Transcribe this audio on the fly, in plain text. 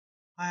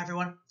Hi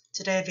everyone,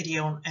 today a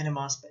video on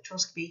NMR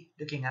spectroscopy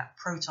looking at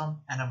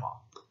proton NMR.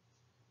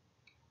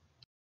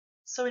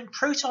 So in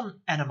proton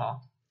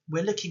NMR,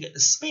 we're looking at the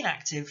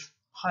spin-active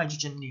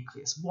hydrogen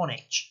nucleus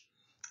 1H,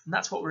 and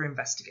that's what we're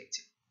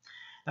investigating.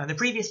 Now in the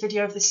previous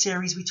video of this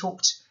series we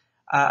talked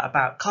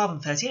about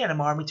carbon-13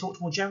 NMR, and we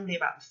talked more generally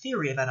about the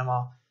theory of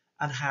NMR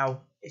and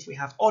how if we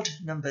have odd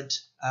numbered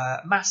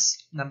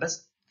mass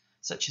numbers,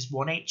 such as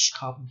 1H,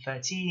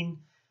 carbon-13,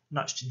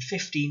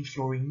 nitrogen-15,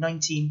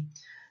 fluorine-19,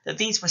 that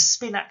these were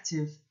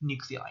spin-active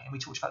nuclei, and we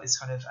talked about this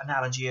kind of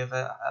analogy of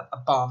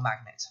a bar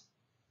magnet.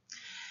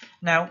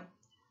 Now,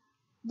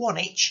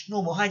 1H,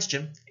 normal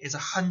hydrogen, is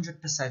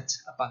 100%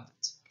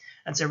 abundant,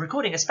 and so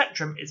recording a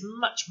spectrum is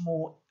much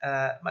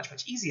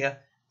easier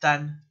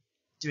than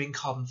doing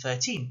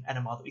carbon-13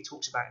 NMR that we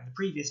talked about in the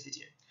previous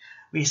video.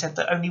 We said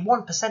that only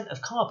 1%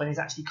 of carbon is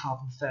actually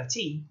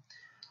carbon-13,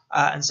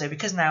 and so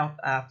because now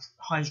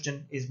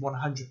hydrogen is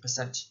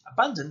 100%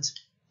 abundant,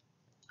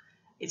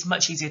 it's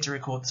much easier to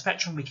record the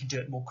spectrum. We can do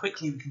it more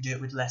quickly, we can do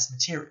it with less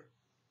material.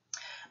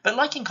 But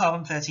like in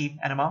carbon-13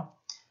 NMR,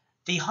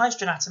 the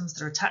hydrogen atoms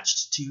that are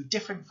attached to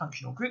different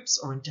functional groups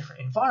or in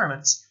different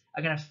environments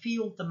are going to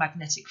feel the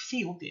magnetic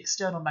field, the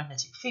external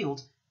magnetic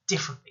field,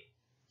 differently.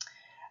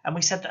 And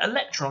we said that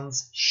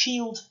electrons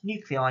shield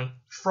nuclei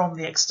from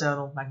the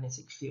external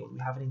magnetic field. We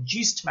have an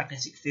induced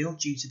magnetic field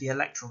due to the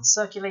electrons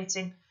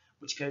circulating,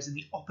 which goes in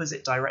the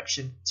opposite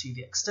direction to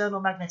the external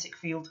magnetic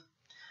field.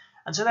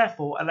 And so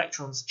therefore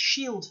electrons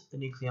shield the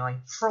nuclei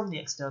from the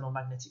external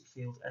magnetic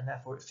field, and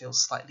therefore it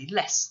feels slightly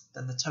less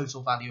than the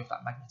total value of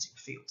that magnetic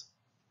field.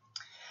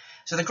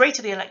 So the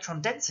greater the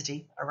electron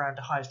density around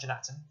a hydrogen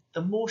atom,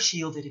 the more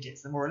shielded it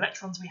is. The more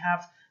electrons we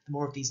have, the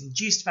more of these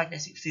induced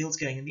magnetic fields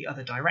going in the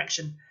other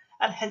direction,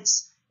 and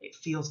hence it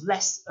feels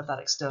less of that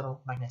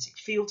external magnetic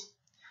field.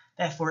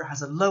 Therefore it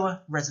has a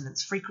lower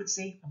resonance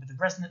frequency, and with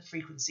the resonance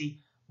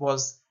frequency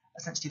was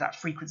essentially that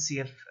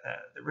frequency of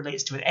that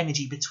relates to an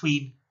energy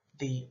between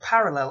the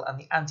parallel and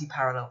the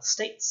anti-parallel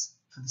states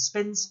for the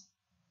spins.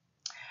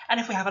 And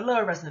if we have a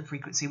lower resonant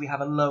frequency, we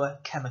have a lower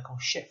chemical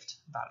shift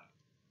value.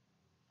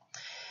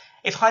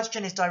 If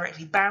hydrogen is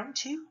directly bound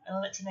to an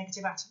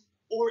electronegative atom,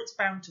 or it's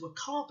bound to a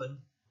carbon,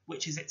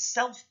 which is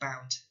itself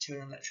bound to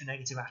an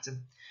electronegative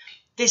atom,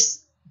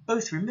 this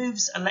both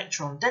removes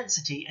electron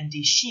density and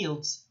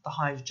de-shields the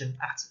hydrogen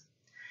atom.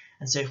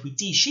 And so if we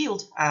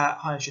de-shield a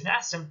hydrogen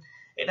atom,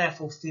 it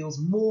therefore feels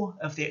more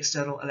of the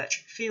external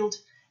electric field.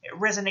 It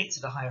resonates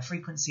at a higher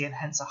frequency and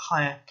hence a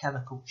higher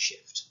chemical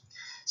shift.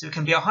 So it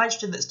can be a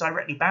hydrogen that's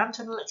directly bound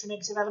to an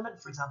electronegative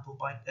element, for example,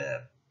 by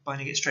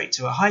binding it straight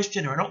to a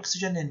hydrogen or an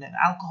oxygen in an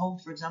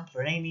alcohol, for example,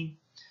 or an amine.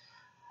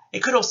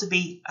 It could also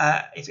be,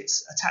 if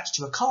it's attached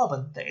to a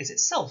carbon, that is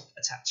itself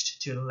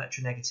attached to an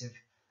electronegative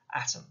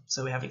atom.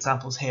 So we have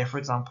examples here, for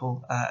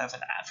example, of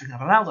an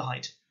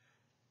aldehyde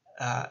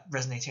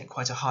resonating at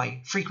quite a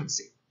high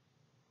frequency.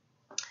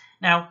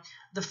 Now,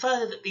 the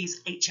further that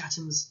these H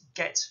atoms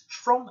get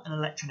from an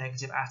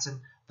electronegative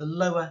atom, the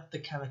lower the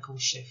chemical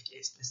shift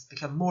is. This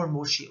becomes more and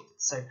more shielded.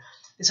 So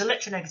this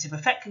electronegative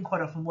effect can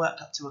quite often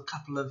work up to a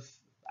couple of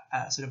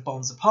sort of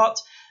bonds apart,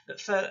 but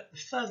the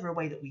further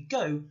away that we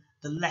go,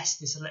 the less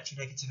this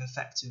electronegative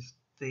effect of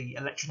the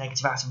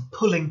electronegative atom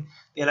pulling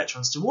the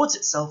electrons towards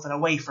itself and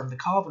away from the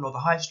carbon or the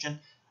hydrogen,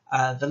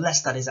 the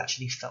less that is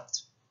actually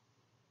felt.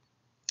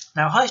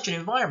 Now, hydrogen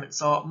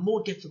environments are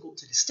more difficult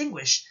to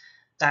distinguish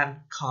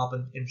than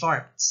carbon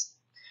environments.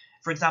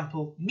 For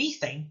example,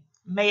 methane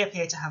may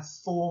appear to have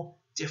 4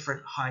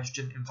 different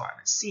hydrogen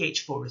environments.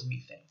 CH4 is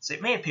methane, so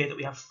it may appear that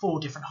we have 4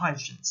 different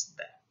hydrogens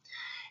there.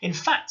 In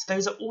fact,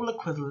 those are all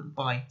equivalent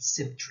by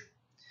symmetry.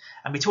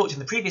 And we talked in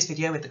the previous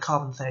video with the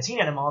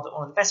carbon-13 NMR that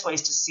one of the best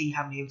ways to see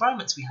how many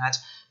environments we had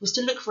was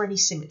to look for any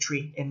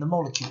symmetry in the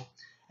molecule.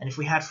 And if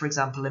we had, for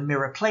example, a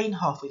mirror plane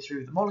halfway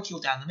through the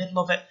molecule down the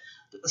middle of it,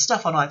 that the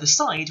stuff on either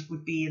side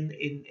would be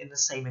in the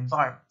same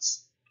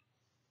environments.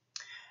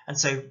 And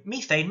so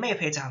methane may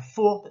appear to have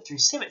 4, but through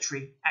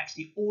symmetry,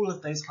 actually all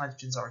of those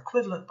hydrogens are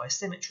equivalent by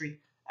symmetry,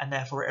 and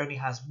therefore it only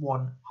has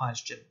 1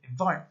 hydrogen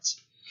environment.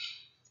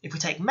 If we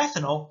take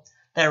methanol,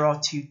 there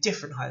are 2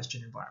 different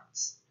hydrogen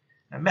environments.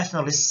 Now,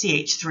 methanol is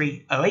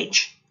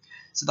CH3OH,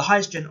 so the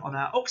hydrogen on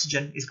our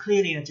oxygen is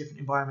clearly in a different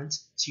environment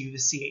to the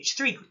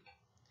CH3 group.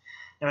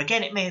 Now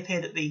again, it may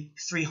appear that the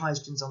 3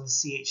 hydrogens on the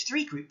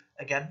CH3 group,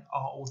 again,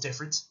 are all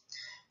different,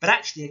 but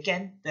actually,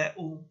 again, they're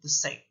all the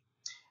same.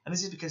 And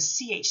this is because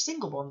CH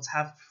single bonds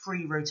have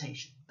free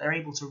rotation. They're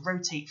able to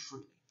rotate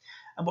freely.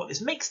 And what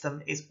this makes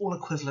them is all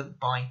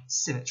equivalent by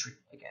symmetry.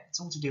 Again, it's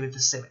all to do with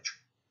the symmetry.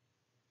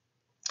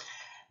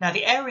 Now,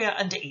 the area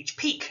under each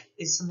peak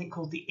is something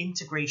called the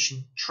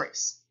integration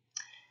trace.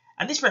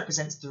 And this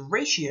represents the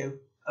ratio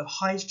of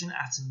hydrogen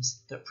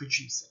atoms that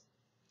produce it.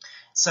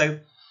 So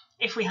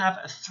if we have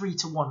a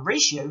 3-to-1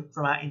 ratio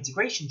from our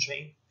integration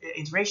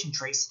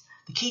trace,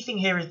 the key thing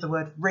here is the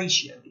word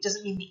ratio. It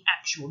doesn't mean the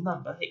actual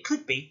number. It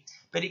could be,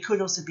 but it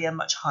could also be a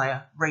much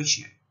higher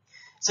ratio.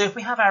 So if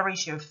we have our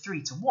ratio of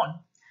 3-to-1,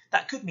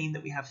 that could mean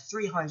that we have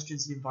 3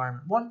 hydrogens in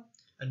environment 1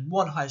 and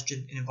 1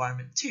 hydrogen in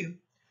environment 2,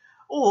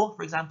 Or,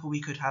 for example, we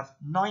could have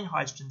 9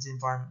 hydrogens in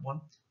environment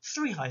 1,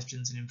 3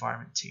 hydrogens in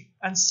environment 2,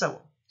 and so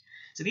on.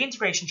 So the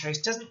integration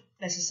trace doesn't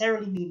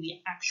necessarily mean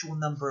the actual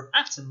number of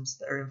atoms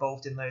that are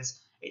involved in those,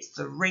 it's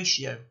the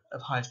ratio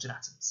of hydrogen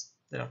atoms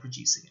that are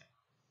producing it.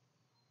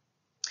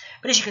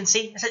 But as you can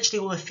see, essentially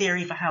all the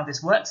theory for how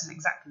this works is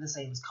exactly the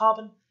same as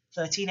carbon,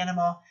 13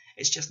 NMR.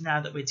 It's just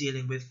now that we're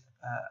dealing with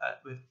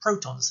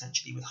protons,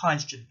 essentially, with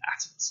hydrogen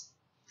atoms.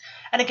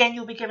 And again,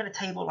 you'll be given a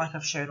table like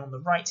I've shown on the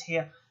right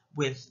here,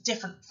 with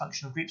different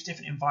functional groups,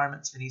 different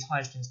environments for these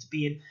hydrogens to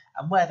be in,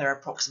 and where their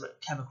approximate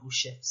chemical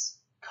shifts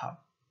come.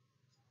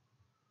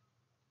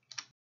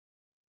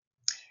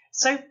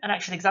 So, an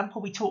actual example,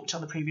 we talked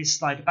on the previous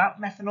slide about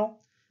methanol,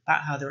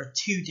 about how there are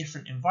 2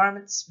 different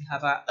environments. We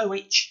have our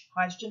OH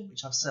hydrogen,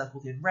 which I've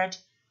circled in red.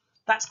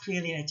 That's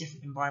clearly in a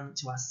different environment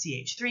to our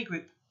CH3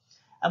 group.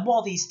 And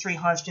while these 3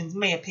 hydrogens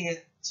may appear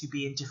to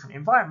be in different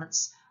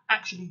environments,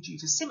 actually due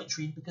to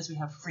symmetry, because we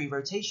have free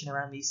rotation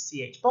around these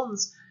CH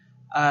bonds,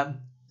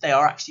 they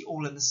are actually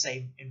all in the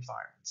same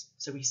environment.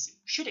 So we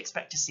should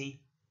expect to see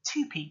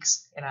 2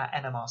 peaks in our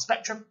NMR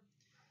spectrum.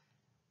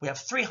 We have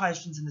 3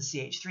 hydrogens in the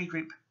CH3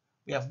 group.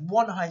 We have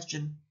 1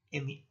 hydrogen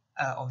in the,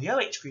 on the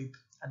OH group,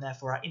 and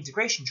therefore our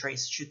integration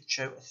trace should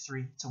show a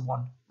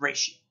 3:1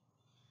 ratio.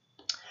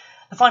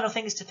 The final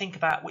thing is to think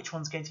about which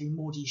one's going to be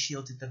more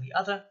de-shielded than the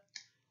other.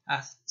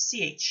 Our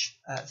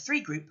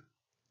CH3 group,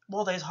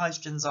 while those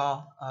hydrogens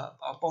are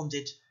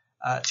bonded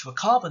to a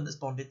carbon that's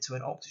bonded to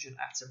an oxygen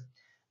atom,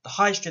 the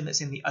hydrogen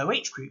that's in the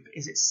OH group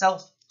is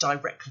itself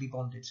directly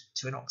bonded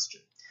to an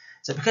oxygen.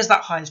 So because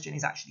that hydrogen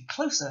is actually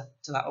closer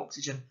to that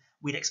oxygen,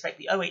 we'd expect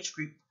the OH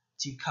group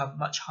to come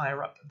much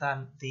higher up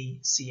than the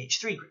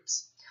CH3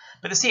 groups.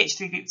 But the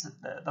CH3 groups,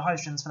 the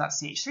hydrogens for that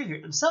CH3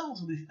 group themselves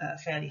will be a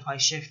fairly high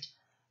shift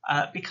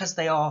because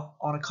they are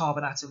on a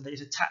carbon atom that is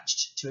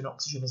attached to an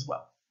oxygen as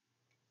well.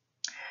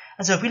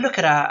 And so if we look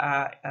at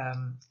our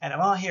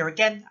NMR here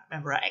again,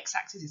 remember our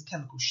x-axis is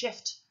chemical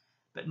shift,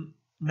 but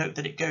note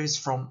that it goes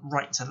from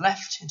right to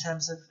left in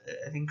terms of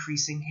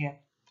increasing here.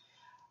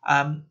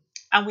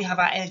 And we have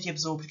our energy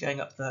absorbed going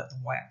up the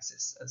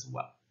y-axis as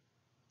well.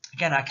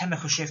 Again, our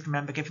chemical shift,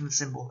 remember, given the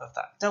symbol of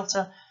that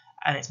delta,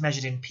 and it's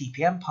measured in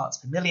ppm, parts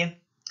per million.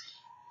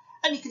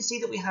 And you can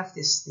see that we have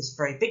this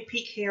very big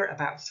peak here,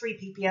 about 3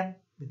 ppm,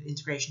 with an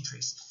integration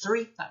trace of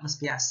 3. That must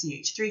be our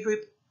CH3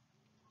 group.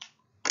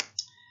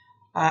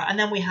 And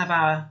then we have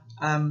our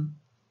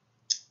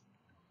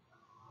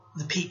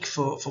the peak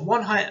for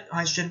 1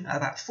 hydrogen,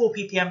 about 4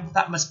 ppm.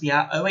 That must be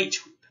our OH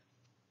group.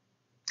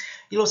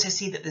 You'll also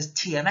see that there's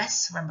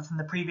TMS. Remember from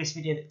the previous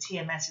video that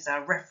TMS is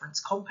our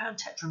reference compound,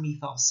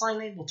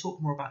 tetramethylsilane. We'll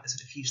talk more about this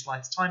in a few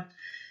slides' time.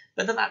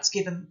 But then that's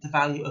given the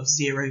value of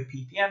 0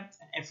 ppm,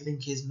 and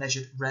everything is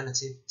measured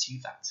relative to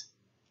that.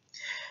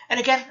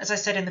 And again, as I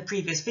said in the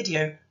previous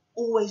video,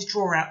 always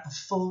draw out the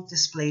full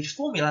displayed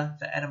formula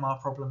for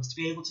NMR problems to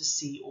be able to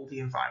see all the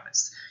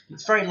environments.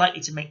 It's very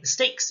likely to make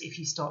mistakes if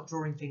you start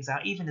drawing things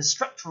out, even as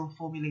structural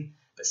formulae,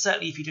 but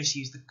certainly if you just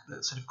use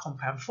the sort of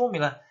compound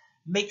formula,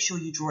 make sure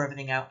you draw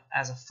everything out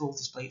as a full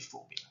displayed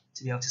formula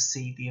to be able to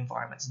see the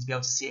environments and to be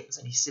able to see if there's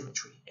any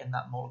symmetry in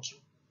that molecule.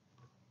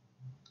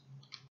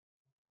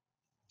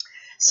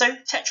 So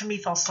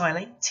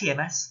tetramethylsilane,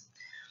 TMS,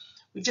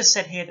 we've just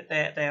said here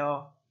that they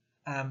are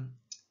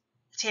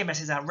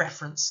TMS is our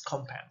reference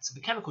compound. So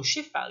the chemical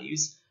shift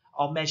values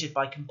are measured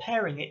by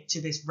comparing it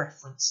to this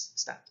reference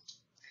standard.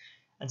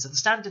 And so the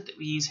standard that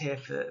we use here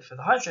for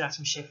the hydrogen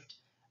atom shift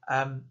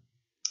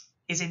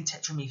is in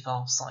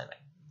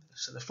tetramethylsilane.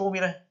 So the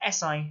formula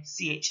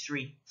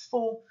SiCH3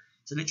 4,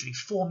 so literally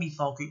 4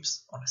 methyl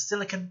groups on a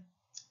silicon,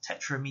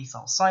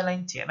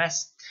 tetramethylsilane,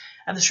 TMS.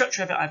 And the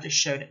structure of it I've just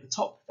shown at the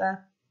top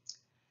there.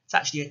 It's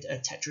actually a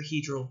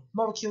tetrahedral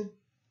molecule.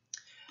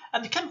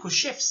 And the chemical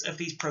shifts of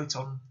these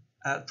protons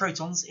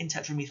in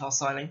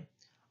tetramethylsilane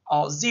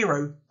are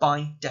 0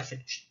 by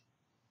definition.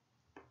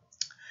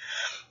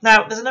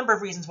 Now, there's a number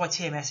of reasons why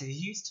TMS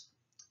is used.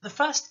 The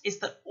first is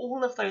that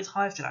all of those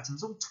hydrogen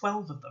atoms, all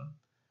 12 of them,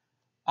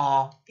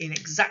 are in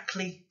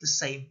exactly the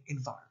same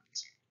environment.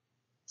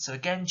 So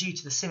again, due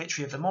to the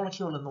symmetry of the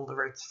molecule and all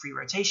the free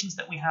rotations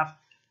that we have,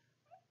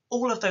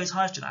 all of those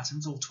hydrogen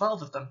atoms, all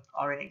 12 of them,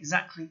 are in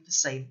exactly the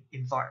same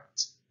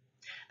environment.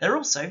 They're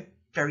also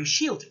very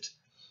shielded.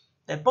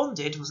 They're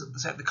bonded,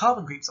 so the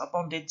carbon groups are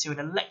bonded to an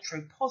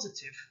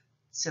electropositive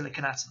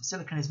silicon atom.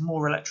 Silicon is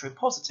more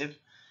electropositive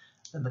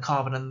than the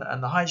carbon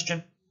and the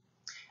hydrogen.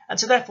 And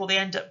so therefore they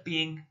end up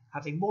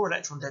having more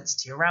electron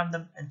density around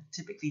them and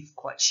typically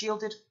quite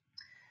shielded.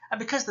 And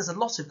because there's a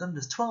lot of them,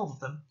 there's 12 of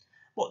them,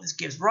 what this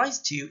gives rise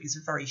to is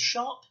a very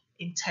sharp,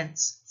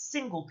 intense,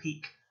 single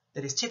peak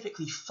that is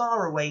typically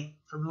far away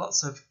from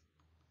lots of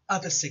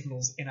other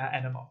signals in our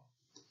NMR.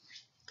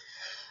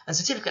 And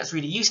so typically that's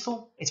really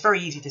useful. It's very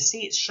easy to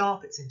see, it's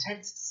sharp, it's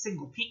intense, it's a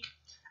single peak,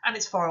 and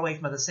it's far away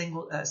from other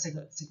signals,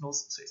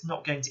 so it's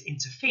not going to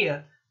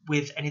interfere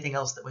with anything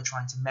else that we're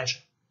trying to measure.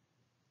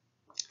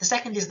 The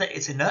second is that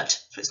it's inert,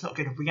 so it's not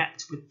going to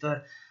react with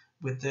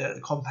the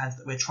compounds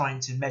that we're trying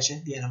to measure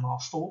the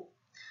NMR for.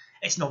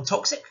 It's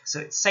non-toxic, so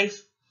it's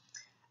safe.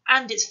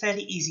 and it's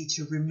fairly easy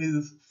to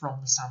remove from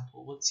the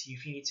sample.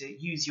 If you need to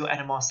use your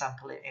NMR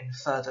sample in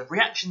further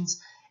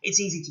reactions, it's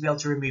easy to be able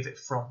to remove it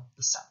from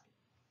the sample.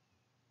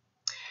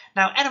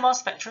 Now, NMR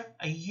spectra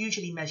are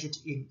usually measured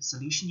in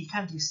solution. You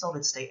can do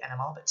solid state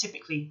NMR, but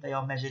typically they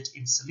are measured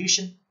in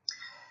solution.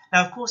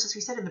 Now, of course, as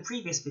we said in the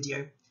previous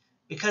video,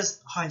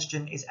 because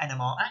hydrogen is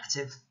NMR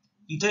active,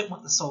 you don't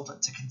want the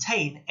solvent to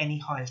contain any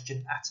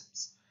hydrogen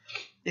atoms.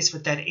 This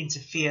would then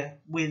interfere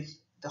with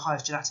the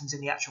hydrogen atoms in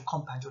the actual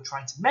compound you're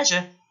trying to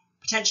measure,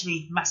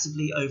 potentially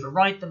massively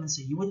override them, and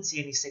so you wouldn't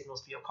see any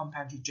signals for your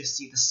compound, you'd just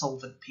see the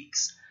solvent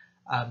peaks.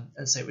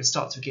 And so it would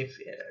start to give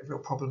real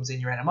problems in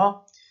your NMR.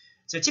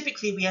 So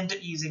typically we end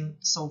up using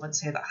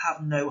solvents here that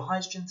have no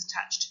hydrogens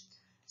attached.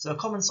 So a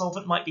common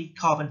solvent might be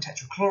carbon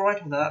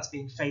tetrachloride, although that's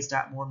being phased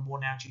out more and more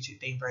now due to it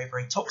being very,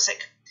 very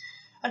toxic.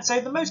 And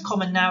so the most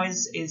common now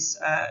is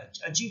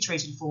a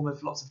deuterated form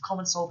of lots of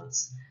common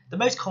solvents. The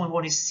most common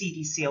one is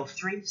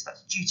CdCl3, so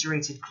that's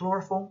deuterated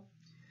chloroform.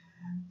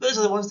 Those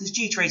are the ones that's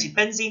deuterated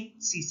benzene,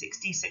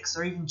 C6D6,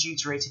 or even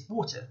deuterated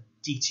water,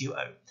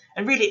 D2O.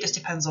 And really it just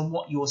depends on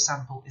what your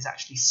sample is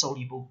actually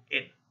soluble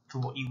in for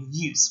what you will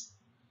use.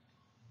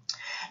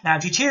 Now,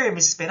 deuterium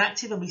is spin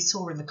active, and we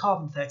saw in the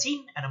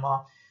carbon-13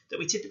 NMR that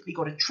we typically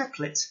got a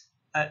triplet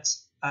at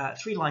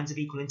 3 lines of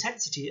equal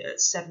intensity at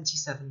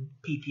 77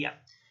 ppm.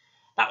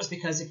 That was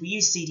because if we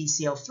use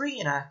CdCl3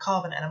 in our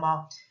carbon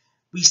NMR,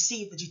 we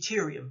see the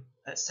deuterium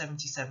at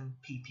 77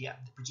 ppm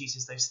that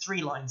produces those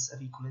 3 lines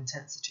of equal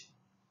intensity.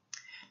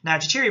 Now,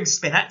 deuterium is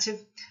spin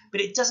active,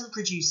 but it doesn't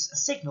produce a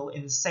signal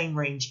in the same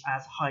range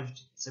as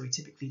hydrogen, so we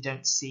typically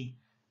don't see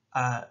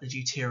the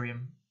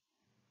deuterium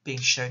being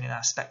shown in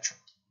our spectrum.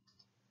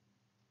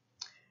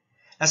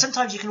 Now,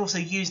 sometimes you can also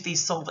use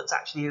these solvents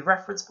actually as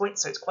reference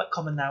points, so it's quite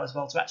common now as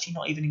well to actually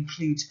not even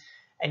include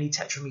any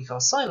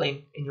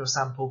tetramethylsilane in your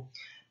sample,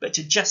 but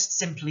to just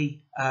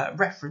simply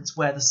reference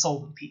where the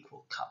solvent peak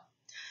will come.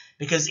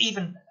 Because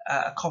even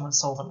a common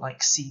solvent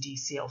like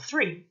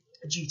CdCl3,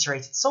 a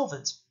deuterated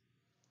solvent,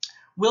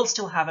 will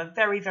still have a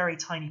very, very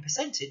tiny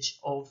percentage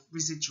of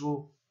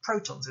residual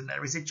protons in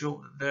there,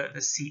 the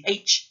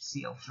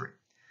CHCl3.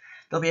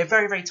 There'll be a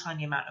very, very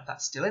tiny amount of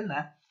that still in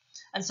there,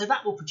 and so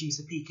that will produce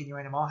a peak in your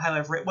NMR.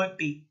 However, it won't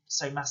be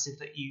so massive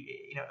that you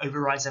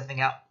overrides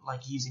everything out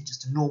like using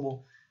just a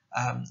normal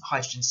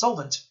hydrogen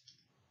solvent.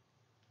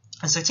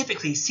 And so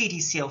typically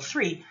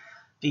CdCl3,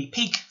 the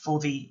peak for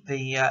the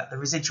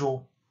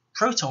residual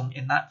proton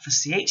in that for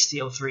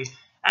CHCl3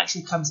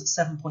 actually comes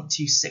at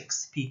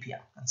 7.26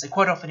 ppm. And so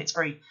quite often it's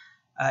very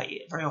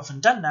often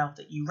done now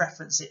that you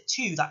reference it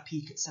to that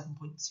peak at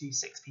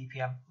 7.26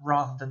 ppm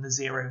rather than the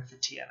 0 for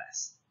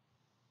TMS.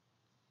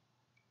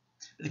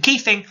 But the key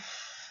thing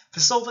for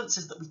solvents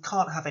is that we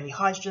can't have any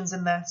hydrogens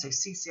in there, so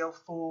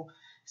CCl4,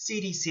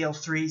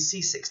 CdCl3,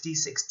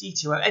 C6D6,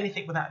 D2O,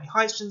 anything without any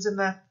hydrogens in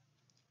there.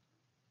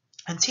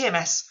 And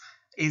TMS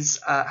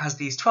has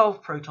these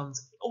 12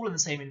 protons all in the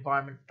same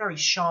environment, very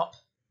sharp,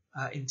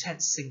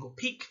 intense single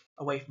peak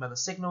away from other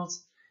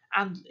signals,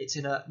 and it's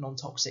inert,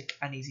 non-toxic,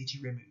 and easy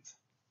to remove.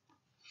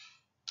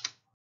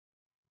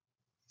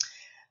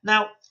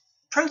 Now,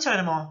 Proton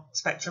NMR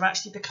spectrum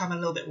actually become a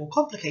little bit more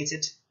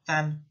complicated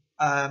than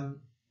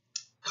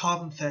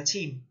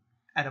carbon-13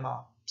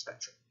 NMR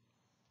spectrum.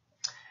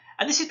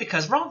 And this is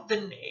because rather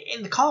than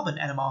in the carbon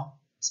NMR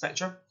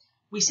spectrum,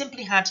 we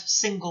simply had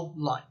single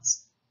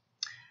lines.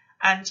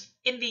 And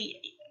in the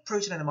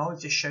proton NMR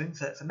we've just shown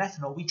for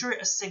methanol, we drew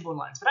it as single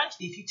lines. But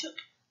actually, if you took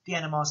the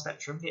NMR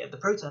spectrum, the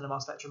proton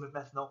NMR spectrum of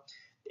methanol,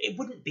 it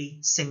wouldn't be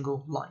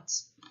single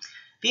lines.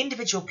 The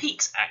individual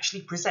peaks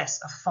actually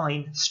possess a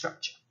fine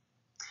structure.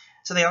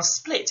 So they are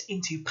split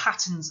into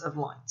patterns of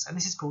lines, and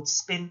this is called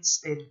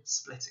spin-spin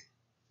splitting.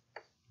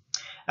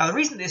 Now, the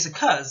reason this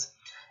occurs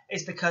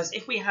is because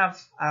if we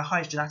have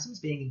hydrogen atoms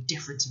being in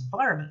different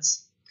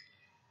environments,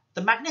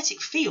 the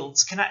magnetic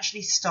fields can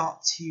actually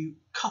start to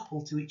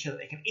couple to each other.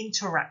 They can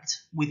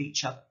interact with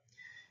each other.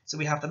 So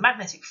we have the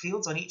magnetic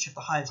fields on each of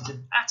the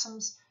hydrogen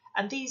atoms,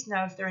 and these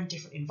now, if they're in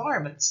different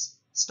environments,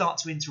 start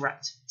to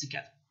interact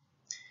together.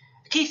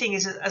 The key thing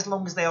is as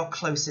long as they are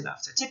close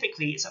enough. So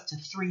typically it's up to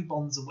 3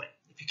 bonds away.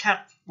 If you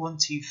count 1,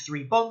 2,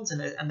 3 bonds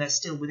and they're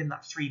still within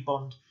that 3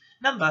 bond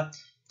number,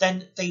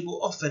 then they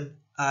will often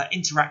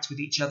interact with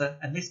each other,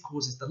 and this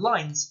causes the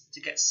lines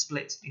to get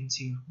split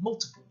into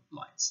multiple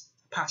lines,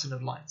 a pattern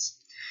of lines.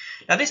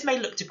 Now, this may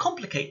look to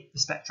complicate the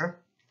spectrum,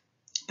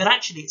 but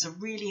actually it's a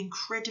really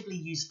incredibly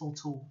useful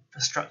tool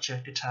for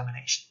structure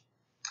determination.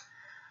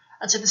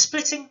 And so the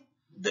splitting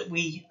that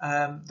we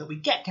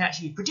get can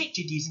actually be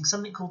predicted using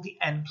something called the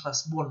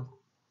n+1 rule.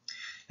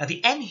 Now,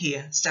 the n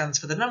here stands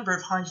for the number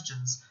of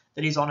hydrogens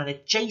that is on an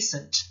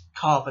adjacent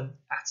carbon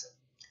atom.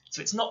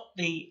 So it's not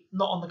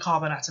on the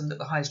carbon atom that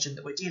the hydrogen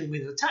that we're dealing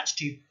with is attached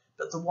to,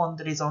 but the one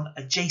that is on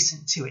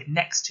adjacent to it,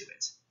 next to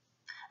it.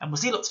 And we'll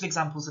see lots of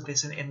examples of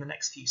this in the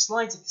next few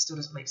slides if it still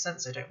doesn't make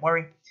sense, so don't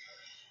worry.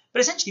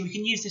 But essentially we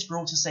can use this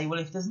rule to say, well,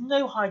 if there's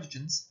no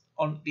hydrogens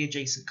on the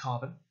adjacent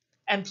carbon,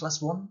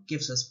 n+1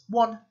 gives us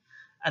 1,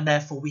 and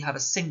therefore we have a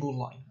single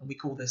line, and we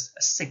call this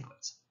a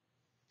singlet.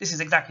 This is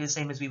exactly the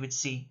same as we would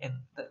see in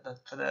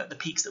for the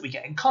peaks that we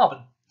get in carbon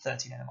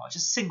 13 NMR,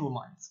 just single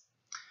lines.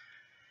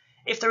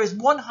 If there is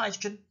one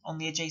hydrogen on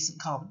the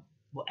adjacent carbon,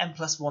 well,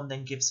 n+1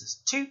 then gives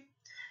us 2,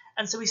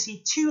 and so we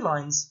see 2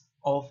 lines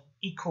of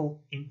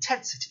equal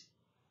intensity.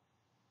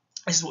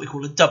 This is what we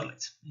call a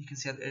doublet. You can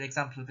see an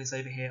example of this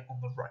over here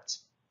on the right.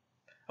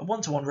 A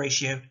 1-to-1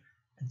 ratio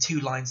and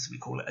 2 lines, so we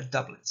call it a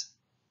doublet.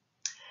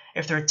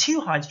 If there are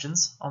 2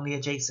 hydrogens on the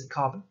adjacent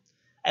carbon,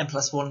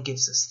 n+1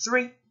 gives us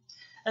 3,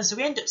 and so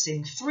we end up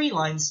seeing 3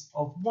 lines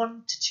of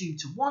 1 to 2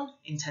 to 1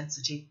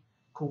 intensity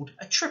called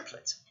a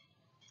triplet.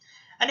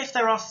 And if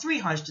there are 3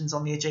 hydrogens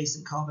on the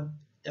adjacent carbon,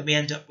 then we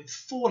end up with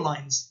 4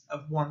 lines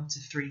of 1 to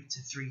 3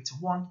 to 3 to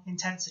 1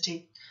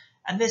 intensity,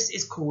 and this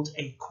is called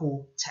a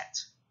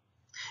quartet.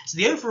 So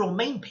the overall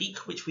main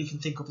peak, which we can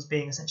think of as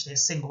being essentially a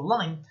single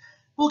line,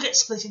 will get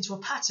split into a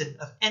pattern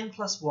of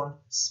n+1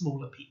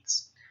 smaller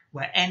peaks,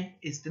 where n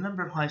is the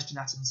number of hydrogen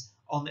atoms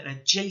on an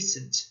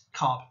adjacent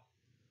carbon.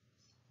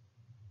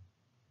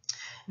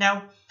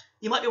 Now,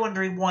 you might be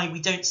wondering why we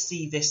don't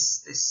see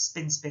this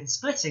spin-spin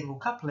splitting or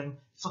coupling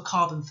for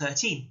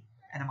carbon-13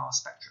 NMR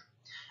spectra.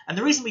 And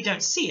the reason we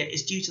don't see it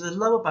is due to the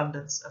low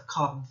abundance of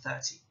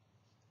carbon-13.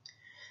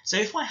 So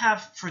if I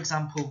have, for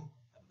example,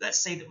 let's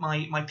say that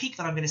my peak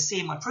that I'm going to see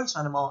in my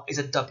proton NMR is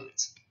a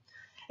doublet.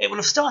 It will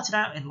have started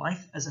out in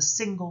life as a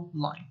single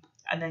line,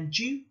 and then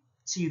due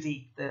to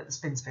the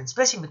spin-spin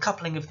splitting, the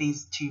coupling of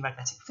these 2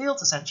 magnetic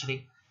fields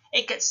essentially,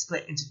 it gets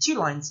split into 2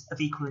 lines of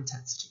equal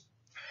intensity.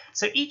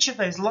 So each of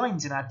those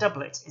lines in our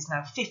doublet is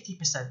now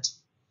 50%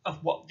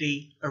 of what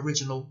the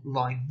original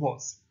line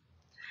was.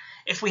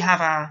 If we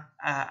have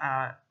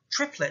our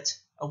triplet,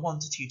 a 1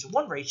 to 2 to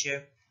 1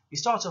 ratio, we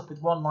start off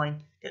with 1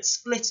 line, gets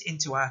split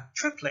into our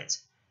triplet,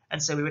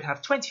 and so we would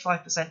have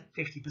 25%,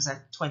 50%,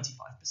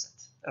 25%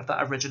 of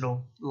that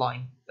original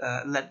line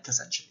length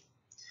essentially.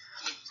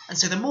 And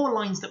so the more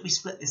lines that we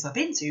split this up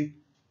into,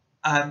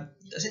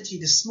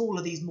 essentially the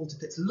smaller these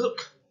multiplets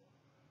look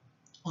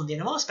on the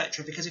NMR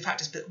spectra, because we've had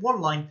to split 1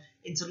 line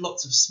into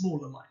lots of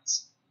smaller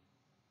lines.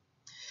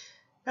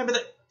 Remember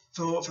that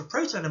for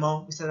proton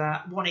NMR, we said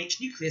our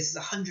 1H nucleus is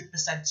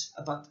 100%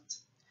 abundant.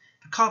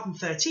 For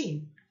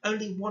carbon-13,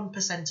 only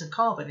 1% of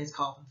carbon is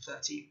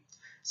carbon-13.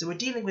 So we're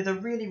dealing with a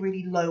really,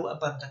 really low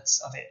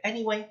abundance of it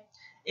anyway.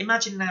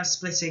 Imagine now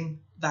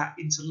splitting that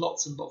into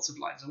lots and lots of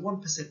lines. A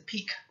 1%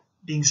 peak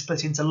being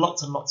split into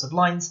lots and lots of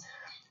lines.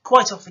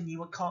 Quite often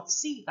you can't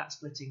see that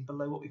splitting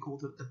below what we call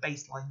the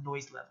baseline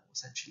noise level,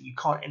 essentially. You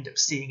can't end up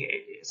seeing it,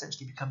 it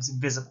essentially becomes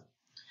invisible.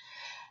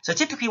 So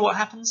typically what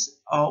happens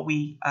are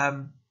we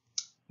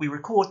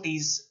record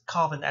these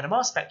carbon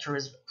NMR spectra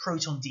as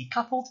proton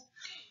decoupled.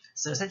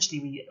 So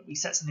essentially we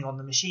set something on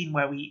the machine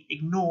where we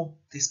ignore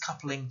this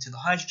coupling to the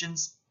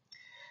hydrogens,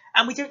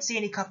 and we don't see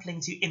any coupling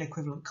to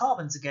inequivalent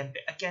carbons again,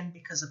 but again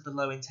because of the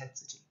low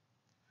intensity.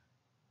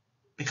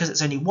 Because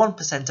it's only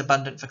 1%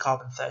 abundant for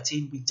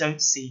carbon-13, we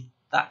don't see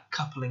that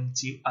coupling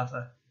to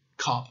other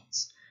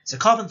carbons. So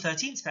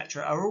carbon-13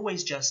 spectra are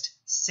always just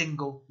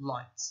single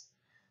lines.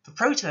 For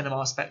proton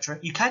NMR spectra,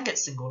 you can get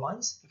single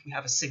lines if we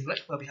have a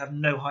singlet where we have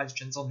no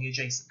hydrogens on the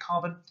adjacent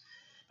carbon,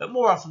 but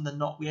more often than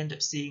not we end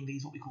up seeing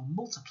these what we call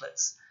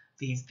multiplets,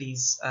 these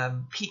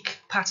peak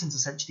patterns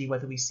essentially,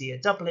 whether we see a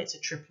doublet, a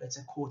triplet,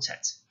 a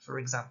quartet, for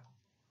example.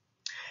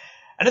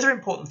 Another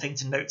important thing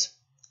to note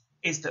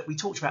is that we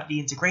talked about the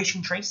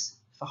integration trace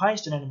for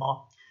hydrogen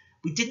NMR.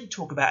 We didn't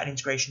talk about an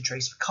integration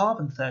trace for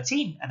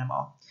carbon-13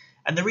 NMR,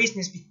 and the reason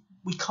is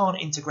we can't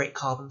integrate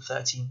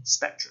carbon-13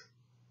 spectra.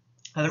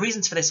 Now the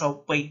reasons for this are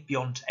way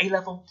beyond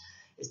A-level.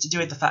 It's to do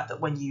with the fact that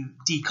when you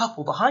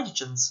decouple the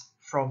hydrogens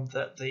from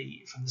the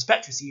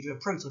spectra, so you do a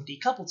proton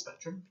decoupled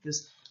spectrum,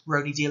 because we're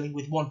only dealing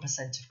with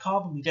 1% of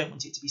carbon, we don't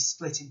want it to be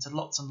split into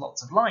lots and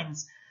lots of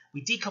lines,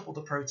 we decouple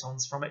the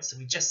protons from it so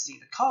we just see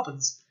the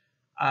carbons,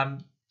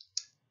 and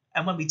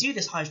when we do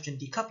this hydrogen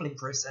decoupling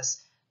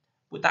process,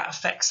 that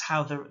affects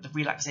how the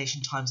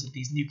relaxation times of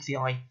these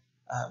nuclei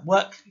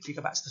work. If you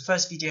go back to the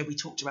first video, we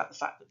talked about the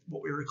fact that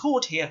what we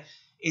record here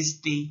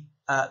is the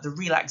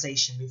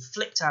relaxation. We've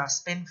flipped our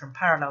spin from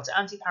parallel to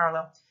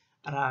anti-parallel,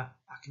 and our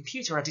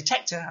computer, our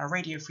detector, our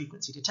radio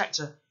frequency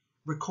detector,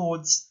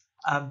 records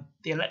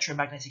the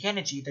electromagnetic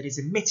energy that is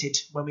emitted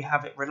when we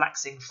have it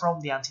relaxing from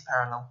the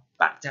anti-parallel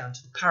back down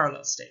to the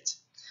parallel state.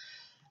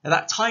 Now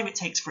that time it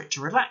takes for it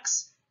to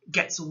relax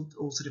gets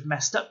all sort of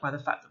messed up by the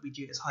fact that we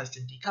do this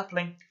hydrogen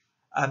decoupling.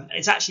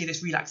 It's actually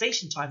this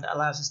relaxation time that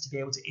allows us to be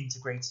able to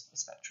integrate a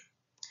spectrum.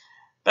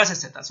 But as I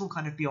said, that's all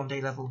kind of beyond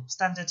A-level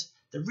standard.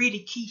 The really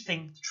key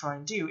thing to try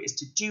and do is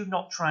to do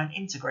not try and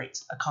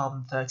integrate a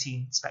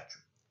carbon-13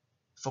 spectrum.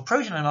 For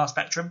proton NMR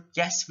spectrum,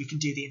 yes, we can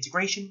do the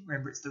integration.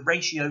 Remember, it's the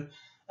ratio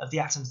of the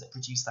atoms that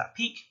produce that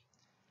peak.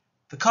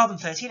 For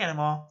carbon-13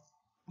 NMR,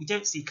 we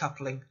don't see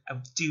coupling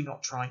and do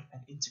not try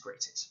and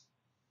integrate it.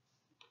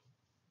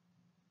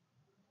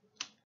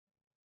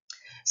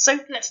 So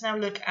let's now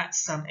look at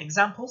some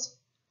examples.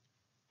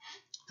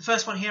 The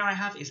first one here I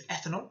have is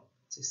ethanol,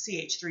 so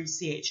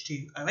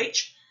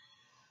CH3CH2OH.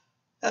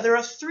 Now there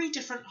are 3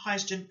 different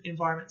hydrogen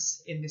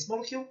environments in this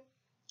molecule.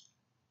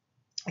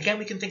 Again,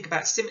 we can think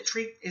about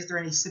symmetry. Is there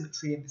any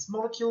symmetry in this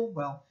molecule?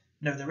 Well,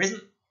 no, there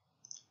isn't.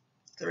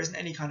 There isn't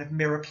any kind of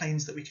mirror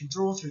planes that we can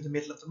draw through the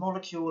middle of the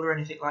molecule or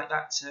anything like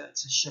that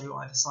to show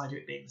either side of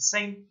it being the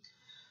same.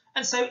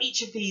 And so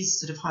each of these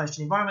sort of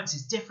hydrogen environments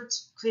is different.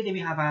 Clearly,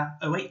 we have our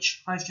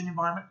OH hydrogen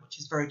environment, which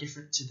is very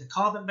different to the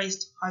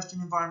carbon-based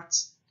hydrogen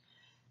environments.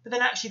 But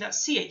then actually that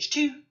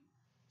CH2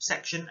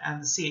 section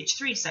and the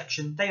CH3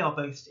 section, they are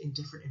both in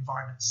different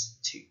environments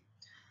too.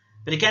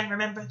 But again,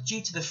 remember,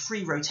 due to the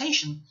free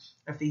rotation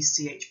of these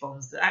CH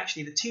bonds, that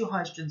actually the two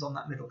hydrogens on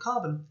that middle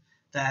carbon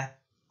there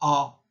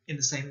are in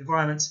the same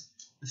environment.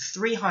 The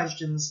three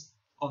hydrogens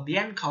on the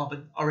end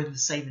carbon are in the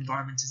same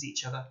environment as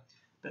each other,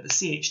 but the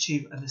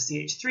CH2 and the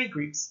CH3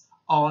 groups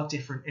are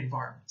different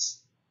environments.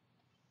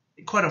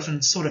 It quite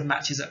often sort of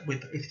matches up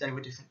with if they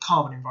were different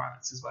carbon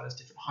environments as well as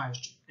different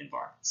hydrogen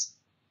environments.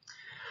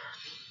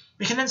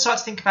 We can then start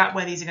to think about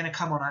where these are going to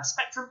come on our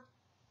spectrum.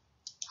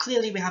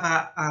 Clearly, we have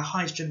our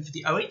hydrogen for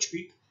the OH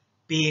group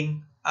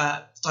being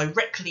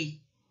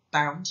directly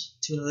bound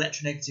to an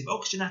electronegative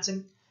oxygen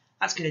atom.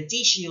 That's going to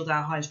de-shield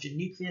our hydrogen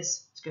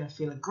nucleus. It's going to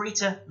feel a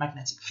greater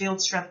magnetic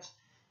field strength.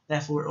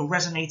 Therefore, it will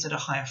resonate at a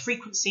higher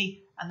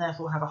frequency and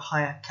therefore have a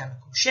higher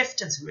chemical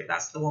shift. And so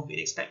that's the one we'd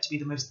expect to be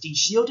the most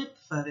de-shielded,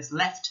 the furthest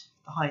left,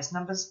 the highest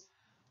numbers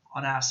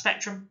on our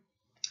spectrum.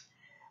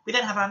 We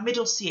then have our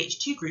middle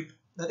CH2 group.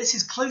 Now, this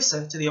is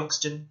closer to the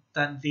oxygen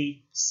than the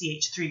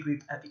CH3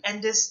 group at the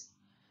end is.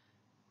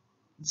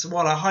 So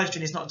while our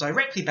hydrogen is not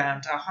directly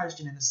bound, our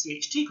hydrogen in the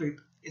CH2 group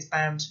is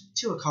bound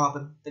to a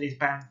carbon that is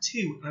bound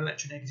to an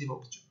electronegative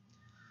oxygen.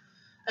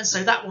 And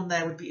so that one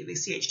there would be, the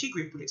CH2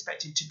 group would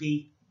expect it to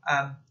be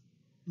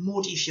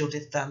more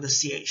de-shielded than the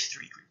CH3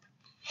 group.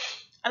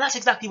 And that's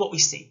exactly what we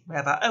see. We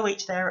have our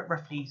OH there at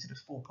roughly sort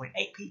of 4.8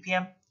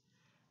 ppm.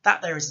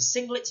 That there is a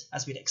singlet,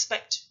 as we'd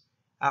expect.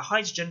 Our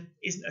hydrogen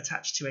isn't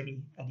attached to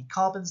any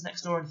carbons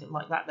next door or anything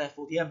like that,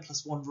 therefore the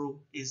n+1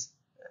 rule is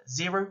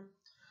 0.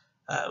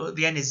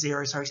 The n is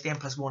 0, sorry, so the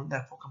n+1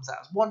 therefore comes out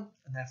as 1,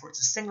 and therefore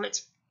it's a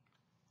singlet.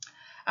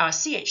 Our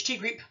CH2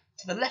 group,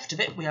 to the left of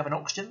it, we have an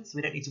oxygen, so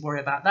we don't need to worry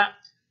about that.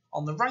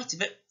 On the right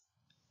of it,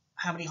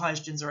 how many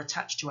hydrogens are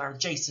attached to our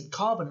adjacent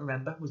carbon,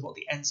 remember, was what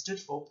the N stood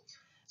for.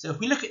 So if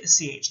we look at the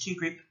CH2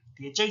 group,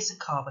 the adjacent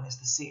carbon is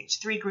the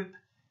CH3 group.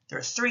 There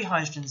are 3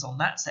 hydrogens on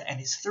that, so N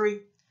is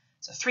 3.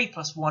 So 3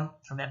 plus 1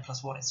 from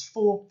N+1 is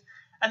 4.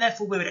 And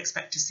therefore we would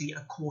expect to see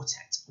a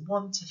quartet,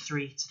 1 to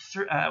 3 to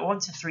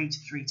 3 to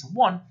 3 to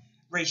 1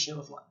 ratio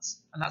of lines.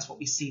 And that's what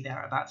we see there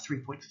at about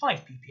 3.5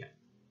 ppm.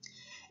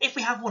 If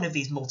we have one of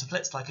these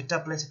multiplets, like a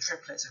doublet, a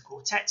triplet, a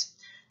quartet,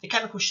 the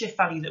chemical shift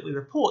value that we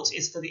report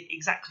is for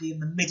exactly in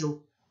the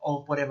middle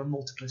of whatever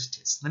multiplet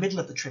it is. The middle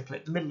of the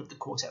triplet, the middle of the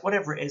quartet,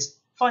 whatever it is,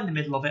 find the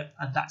middle of it,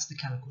 and that's the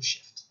chemical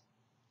shift.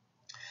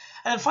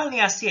 And then finally,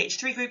 our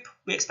CH3 group,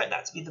 we expect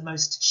that to be the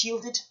most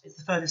shielded. It's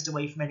the furthest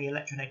away from any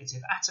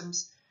electronegative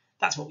atoms.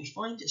 That's what we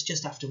find. It's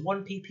just after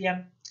 1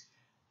 ppm.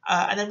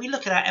 And then we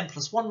look at our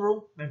n+1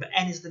 rule. Remember,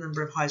 n is the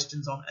number of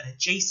hydrogens on an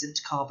adjacent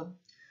carbon.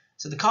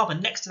 So the carbon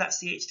next to that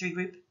CH3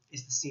 group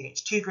is the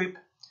CH2 group.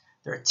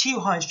 There are 2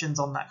 hydrogens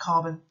on that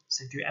carbon,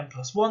 so through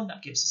n+1,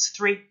 that gives us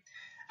 3.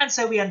 And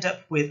so we end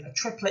up with a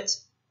triplet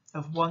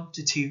of 1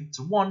 to 2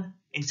 to 1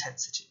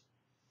 intensity.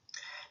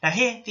 Now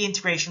here, the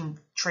integration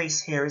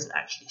trace here isn't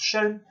actually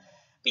shown,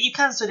 but you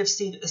can sort of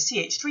see that the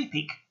CH3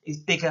 peak is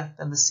bigger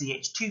than the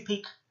CH2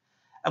 peak.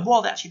 And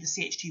while actually the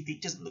CH2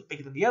 peak doesn't look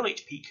bigger than the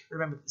OH peak,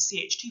 remember that the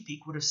CH2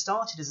 peak would have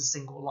started as a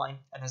single line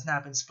and has now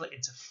been split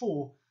into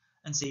 4.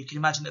 And so you can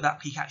imagine that that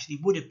peak actually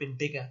would have been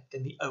bigger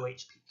than the OH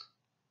peak.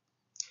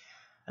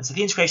 And so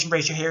the integration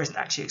ratio here isn't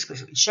actually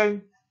explicitly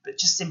shown, but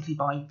just simply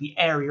by the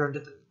area under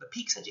the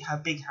peaks, how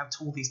big, how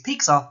tall these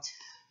peaks are,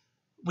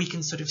 we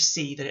can sort of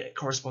see that it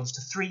corresponds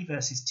to 3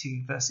 versus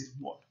 2 versus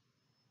 1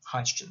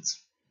 hydrogens.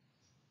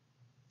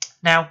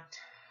 Now,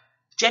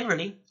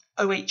 generally,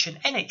 OH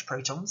and NH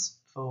protons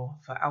for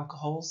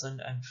alcohols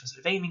and for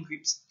sort of amine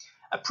groups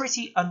are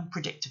pretty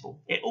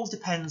unpredictable. It all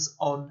depends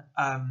on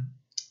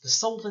the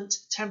solvent,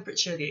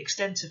 temperature, the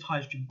extent of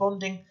hydrogen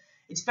bonding.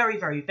 It's very,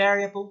 very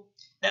variable.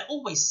 They're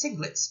always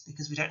singlets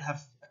because we don't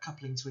have a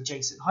coupling to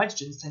adjacent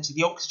hydrogens. Essentially,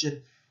 the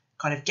oxygen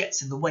kind of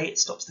gets in the way. It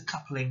stops the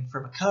coupling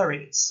from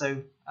occurring.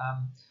 So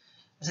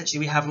essentially,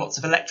 we have lots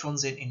of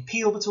electrons in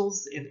p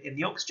orbitals in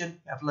the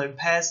oxygen. We have lone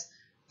pairs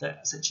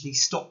that essentially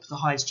stop the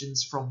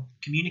hydrogens from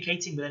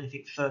communicating with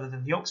anything further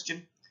than the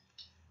oxygen.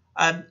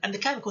 And the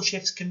chemical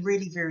shifts can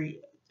really very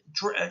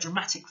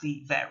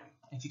dramatically vary.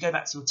 If you go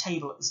back to your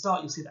table at the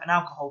start, you'll see that an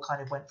alcohol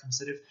kind of went from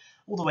sort of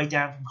all the way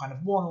down from kind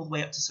of 1 all the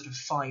way up to sort of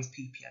 5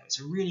 ppm. It's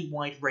a really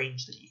wide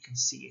range that you can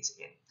see it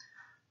in.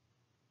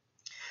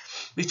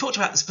 We've talked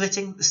about the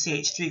splitting. The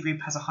CH3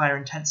 group has a higher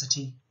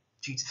intensity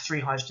due to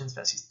 3 hydrogens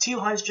versus 2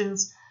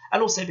 hydrogens,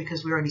 and also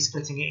because we're only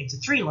splitting it into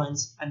 3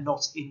 lines and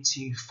not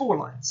into 4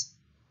 lines.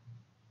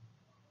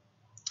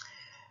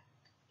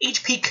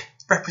 Each peak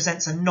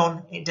represents a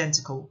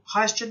non-identical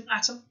hydrogen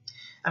atom,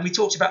 and we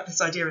talked about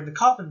this idea in the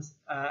carbon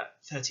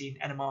 13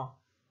 NMR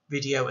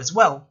video as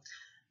well,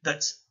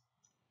 that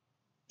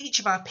each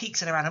of our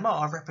peaks in our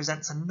NMR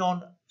represents a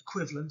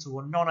equivalent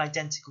or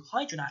non-identical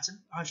hydrogen atom,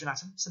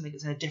 something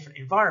that's in a different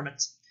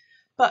environment.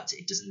 But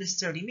it doesn't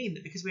necessarily mean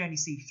that because we only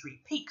see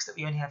 3 peaks that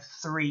we only have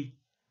 3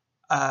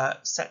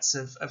 sets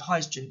of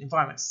hydrogen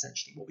environments,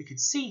 essentially. What we could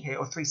see here,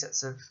 or 3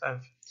 sets of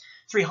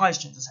 3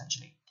 hydrogens,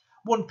 essentially.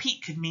 One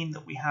peak could mean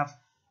that we have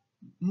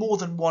more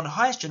than one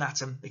hydrogen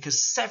atom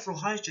because several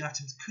hydrogen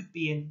atoms could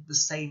be in the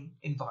same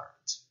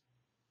environment.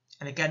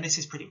 And again, this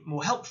is pretty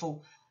more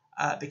helpful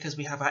because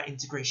we have our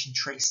integration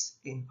trace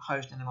in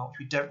hydrogen NMR, which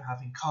we don't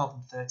have in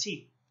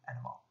carbon-13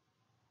 NMR.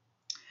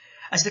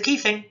 And so the key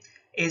thing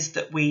is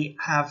that we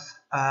have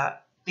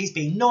these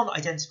being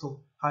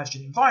non-identical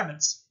hydrogen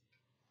environments.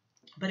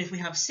 But if we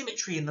have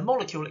symmetry in the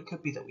molecule, it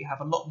could be that we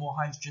have a lot more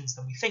hydrogens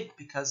than we think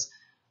because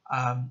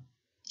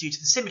due to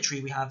the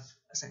symmetry, we have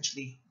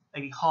essentially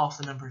maybe half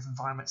the number of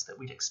environments that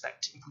we'd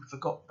expect if we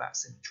forgot about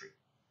symmetry.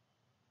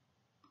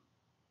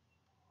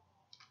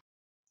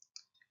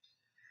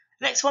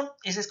 The next one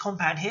is this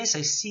compound here, so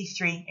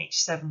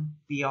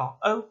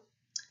C3H7BrO.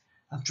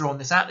 I've drawn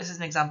this out. This is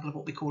an example of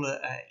what we call an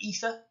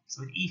ether.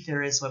 So an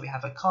ether is where we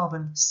have a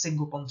carbon,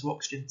 single bond to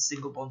oxygen,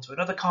 single bond to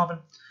another carbon.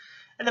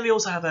 And then we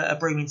also have a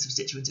bromine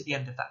substituent at the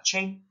end of that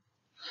chain.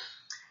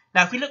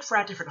 Now, if we look for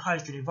our different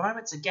hydrogen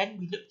environments, again,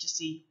 we look to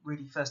see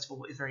really, first of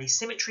all, is there any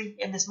symmetry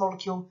in this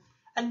molecule?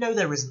 And no,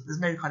 there isn't. There's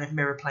no kind of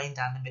mirror plane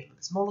down the middle of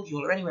this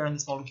molecule or anywhere in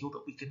this molecule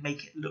that we could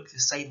make it look the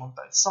same on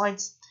both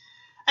sides.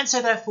 And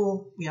so,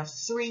 therefore, we have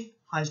 3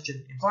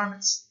 hydrogen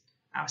environments,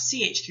 our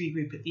CH3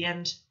 group at the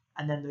end,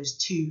 and then those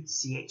 2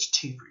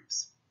 CH2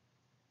 groups.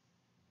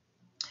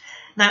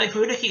 Now, if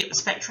we were looking at the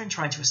spectra and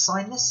trying to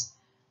assign this,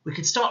 we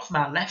could start from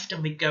our left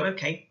and we'd go,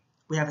 okay,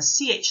 we have a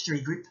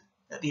CH3 group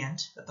at the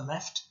end, at the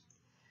left.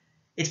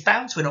 It's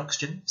bound to an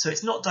oxygen, so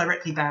it's not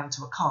directly bound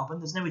to a carbon.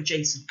 There's no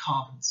adjacent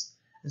carbons.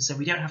 And so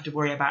we don't have to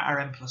worry about our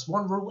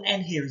n+1 rule.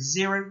 N here is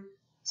 0,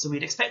 so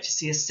we'd expect to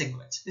see a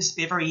singlet. This would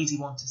be a very easy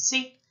one to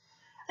see.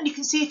 And you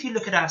can see if you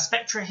look at our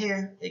spectra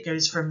here, it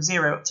goes from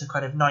 0 up to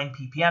kind of 9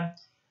 ppm.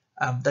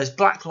 Those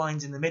black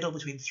lines in the middle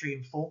between 3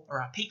 and 4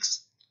 are our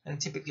peaks. And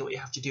typically what you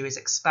have to do is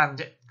expand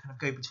it, kind of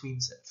go between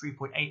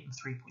 3.8 and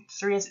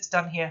 3.3 as it's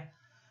done here.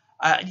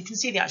 And you can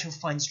see the actual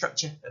fine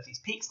structure of these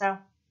peaks now.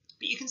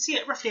 But you can see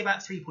at roughly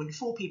about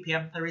 3.4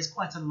 ppm, there is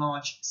quite a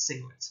large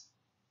singlet.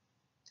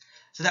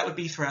 So that would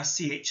be for our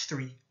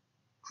CH3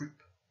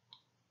 group.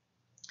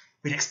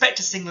 We'd expect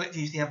a singlet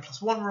to use the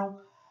n+1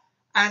 rule,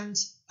 and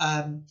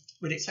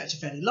we'd expect a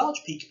fairly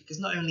large peak because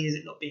not only is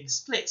it not being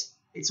split,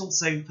 it's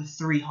also for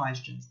 3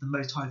 hydrogens, the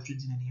most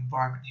hydrogens in any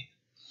environment here.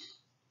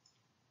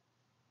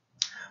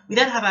 We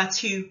then have our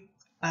 2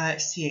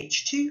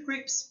 CH2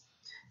 groups.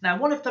 Now,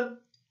 one of them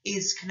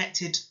is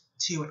connected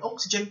to an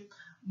oxygen,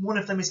 one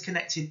of them is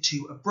connected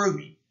to a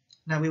bromine.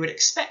 Now, we would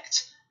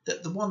expect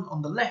that the one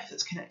on the left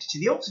that's connected to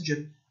the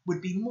oxygen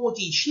would be more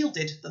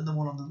de-shielded than the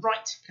one on the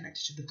right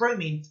connected to the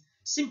bromine,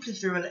 simply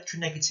through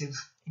electronegative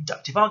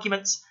inductive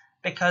arguments,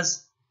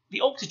 because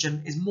the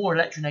oxygen is more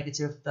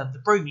electronegative than the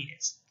bromine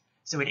is.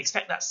 So we'd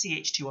expect that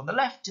CH2 on the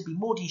left to be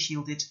more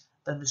de-shielded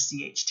than the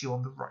CH2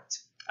 on the right.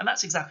 And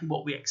that's exactly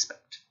what we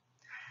expect.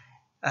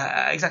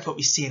 Exactly what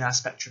we see in our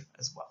spectrum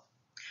as well.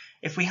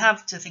 If we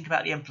have to think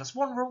about the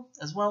n+1 rule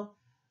as well,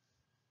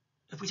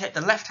 if we take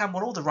the left-hand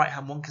one or the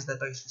right-hand one, because they're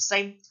both the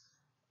same,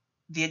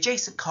 the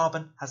adjacent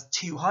carbon has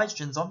 2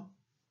 hydrogens on,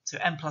 so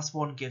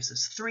n+1 gives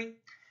us 3.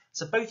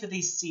 So both of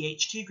these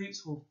CH2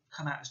 groups will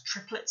come out as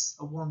triplets,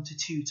 a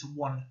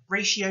 1:2:1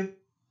 ratio.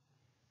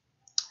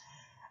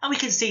 And we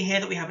can see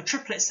here that we have a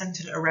triplet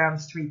centered around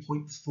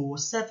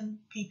 3.47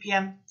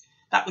 ppm.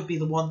 That would be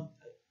the one,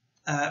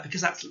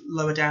 because that's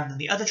lower down than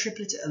the other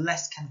triplet at a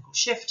less chemical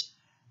shift,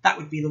 that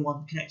would be the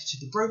one connected to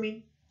the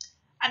bromine.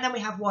 And then we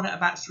have one at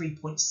about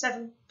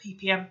 3.7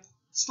 ppm,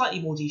 slightly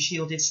more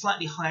de-shielded,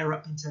 slightly higher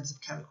up in terms of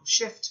chemical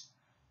shift,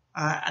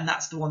 and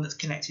that's the one that's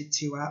connected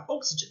to our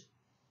oxygen.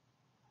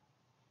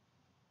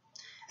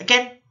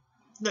 Again,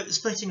 note the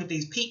splitting of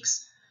these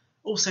peaks.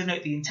 Also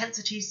note the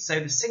intensities, so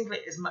the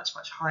singlet is much,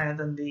 much higher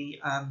than the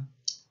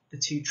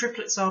 2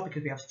 triplets are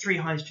because we have 3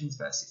 hydrogens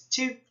versus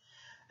 2,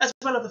 as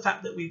well as the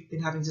fact that we've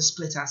been having to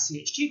split our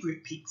CH2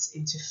 group peaks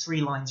into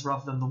 3 lines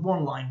rather than the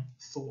 1 line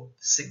for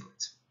the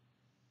singlet.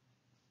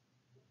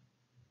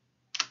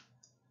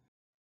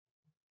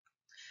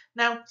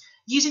 Now,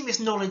 using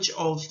this knowledge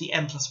of the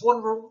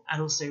n+1 rule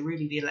and also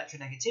really the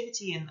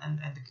electronegativity and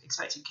the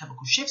expected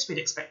chemical shifts we'd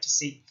expect to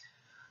see,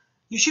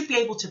 you should be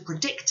able to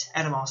predict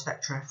NMR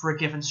spectra for a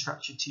given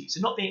structure too. So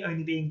not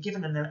only being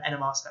given an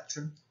NMR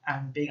spectrum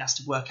and being asked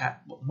to work out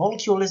what the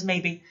molecule is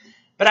maybe,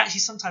 but actually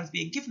sometimes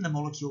being given the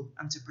molecule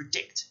and to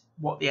predict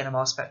what the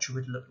NMR spectra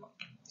would look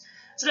like.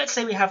 So let's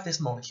say we have this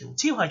molecule,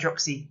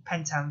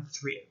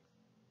 2-hydroxy-pentan-3O.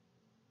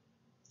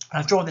 And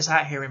I've drawn this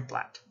out here in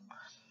black.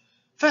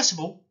 First of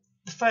all,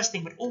 the first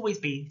thing would always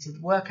be to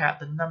work out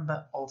the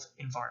number of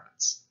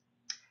environments.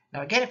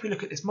 Now again, if we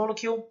look at this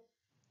molecule,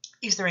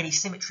 is there any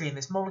symmetry in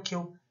this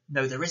molecule?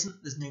 No, there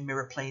isn't. There's no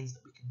mirror planes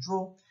that we can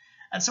draw.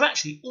 And so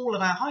actually all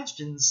of our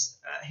hydrogens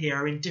here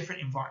are in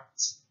different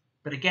environments.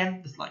 But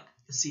again, like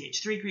the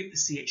CH3 group, the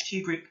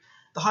CH2 group,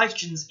 the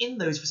hydrogens in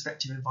those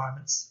respective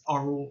environments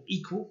are all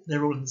equal.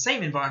 They're all in the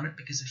same environment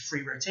because of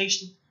free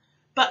rotation,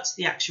 but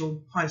the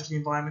actual hydrogen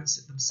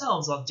environments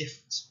themselves are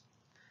different.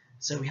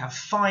 So we have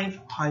 5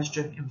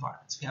 hydrogen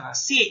environments. We have our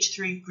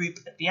CH3 group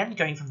at the end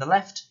going from the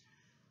left.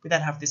 We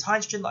then have this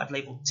hydrogen that I've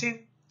labelled 2.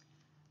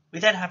 We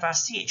then have our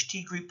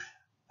CH2 group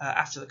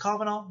after the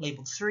carbonyl,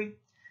 labelled 3.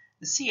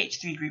 The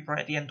CH3 group right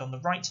at the end on the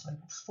right,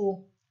 labelled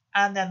 4.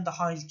 And then the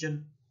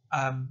hydrogen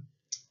on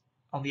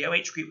the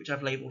OH group, which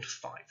I've labelled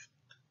 5.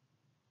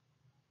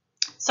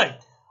 So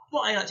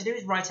what I like to do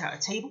is write out a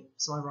table.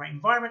 So I write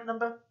environment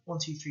number, 1,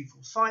 2, 3,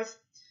 4, 5.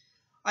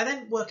 I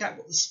then work out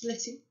what the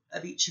splitting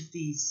of each of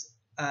these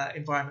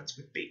environments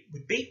would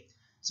be.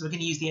 So we're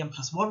going to use the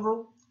n+1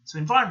 rule. So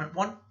environment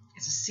 1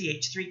 is a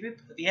CH3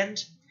 group at the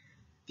end.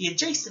 The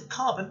adjacent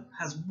carbon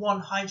has 1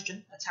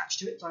 hydrogen attached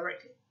to it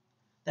directly.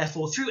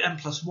 Therefore, through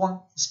n+1,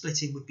 the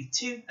splitting would be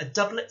 2, a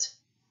doublet.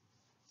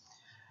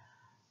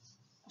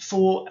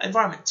 For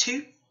environment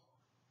 2,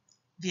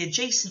 the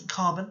adjacent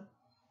carbon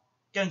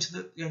going to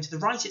the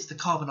right, it's the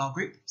carbonyl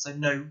group, so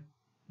no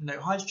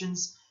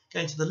hydrogens.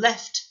 Going to the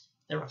left,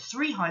 there are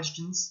 3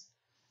 hydrogens,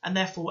 and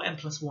therefore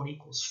n+1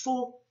 equals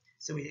 4,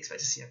 so we'd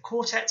expect to see a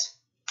quartet.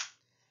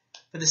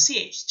 For the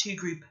CH2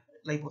 group,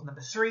 labelled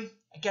number 3,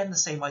 again the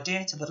same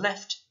idea. To the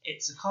left,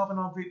 it's a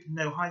carbonyl group,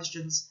 no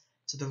hydrogens.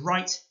 To the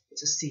right,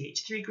 it's a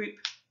CH3 group,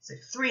 so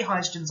 3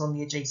 hydrogens on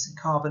the adjacent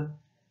carbon.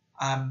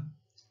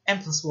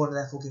 n+1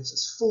 therefore gives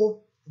us 4,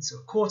 and so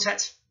a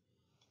quartet.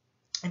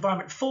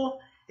 Environment 4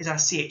 is our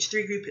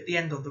CH3 group at the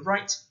end on the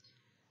right.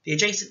 The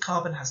adjacent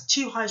carbon has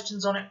 2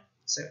 hydrogens on it,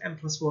 so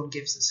n+1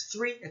 gives us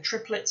 3, a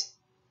triplet.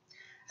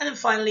 And then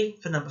finally,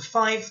 for number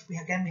 5, we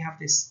have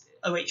this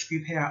OH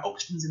group here, our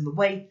oxygen's in the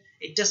way.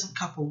 It doesn't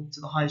couple to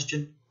the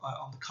hydrogen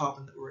on the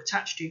carbon that we're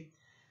attached to.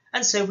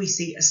 And so we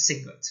see a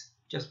singlet.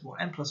 Just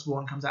what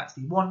n+1 comes out to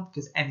be 1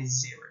 because n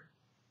is 0.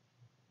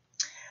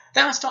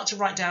 Then I start to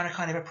write down a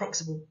kind of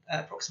approximate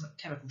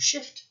chemical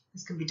shift.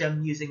 This can be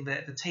done using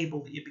the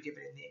table that you'll be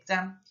given in the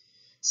exam.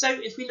 So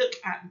if we look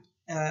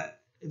at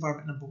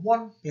environment number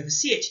 1, we have a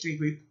CH3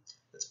 group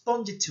that's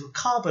bonded to a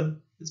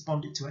carbon that's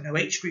bonded to an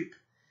OH group.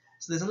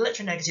 So there's an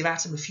electronegative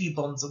atom a few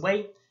bonds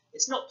away.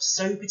 It's not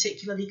so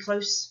particularly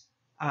close,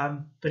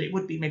 but it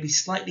would be maybe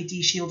slightly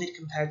de-shielded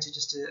compared to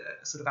just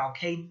a sort of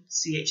alkane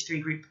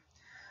CH3 group.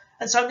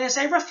 And so I'm going to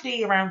say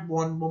roughly around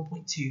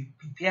 1.2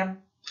 ppm.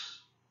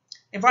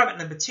 Environment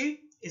number 2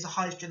 is a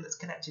hydrogen that's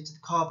connected to the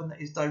carbon that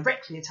is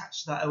directly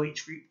attached to that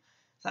OH group.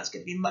 So that's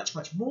going to be much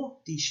more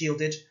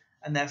de-shielded,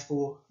 and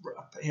therefore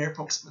I put here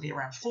approximately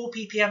around 4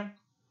 ppm.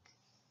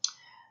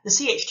 The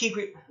CH2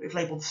 group we've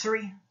labelled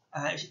 3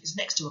 is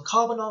next to a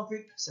carbonyl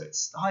group, so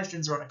the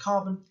hydrogens are on a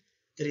carbon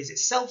that is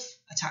itself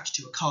attached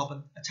to a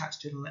carbon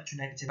attached to an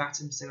electronegative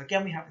atom. So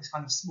again, we have this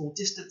kind of small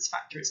distance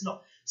factor. It's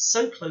not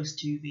so close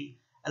to the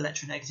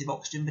electronegative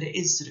oxygen, but it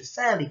is sort of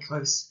fairly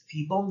close, a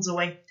few bonds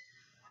away.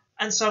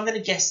 And so I'm going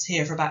to guess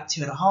here for about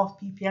 2.5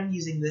 ppm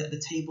using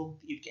the table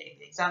that you'd get in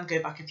the exam.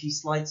 Go back a few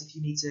slides if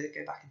you need to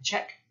go back and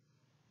check.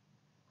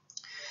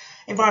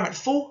 Environment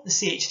 4, the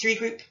CH3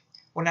 group.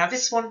 Well, now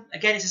this one,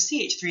 again, is a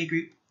CH3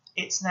 group.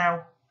 It's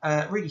now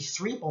really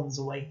 3 bonds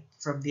away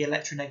from the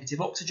electronegative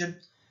oxygen.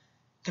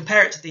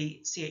 Compare it to the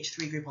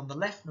CH3 group on the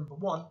left, number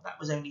 1, that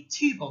was only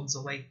 2 bonds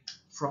away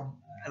from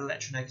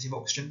electronegative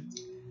oxygen.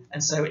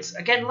 And so it's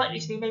again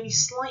likely to be maybe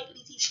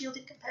slightly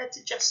de-shielded compared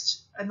to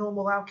just a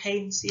normal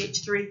alkane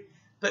CH3,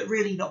 but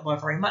really not by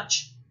very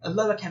much. A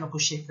lower chemical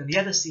shift than the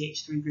other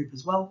CH3 group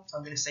as well, so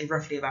I'm going to say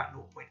roughly about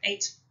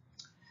 0.8.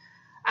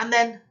 And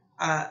then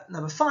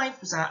number 5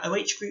 was our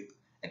OH group.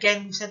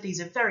 Again, we said these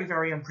are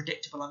very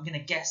unpredictable. I'm going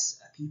to guess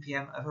a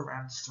ppm of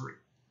around 3.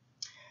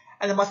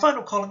 And then my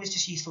final column is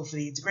just useful for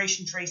the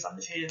integration trace. I'm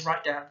just going to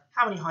write down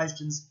how many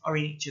hydrogens are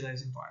in each of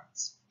those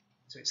environments.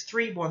 So it's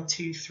 3, 1,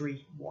 2,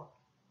 3, 1.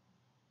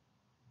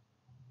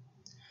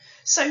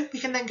 So we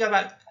can then go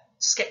about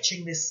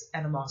sketching this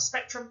NMR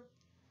spectrum.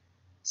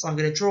 So I'm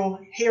going to draw.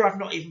 Here I've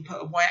not even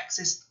put a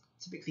y-axis.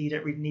 Typically you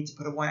don't really need to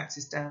put a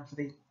y-axis down for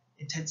the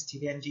intensity,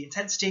 the energy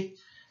intensity.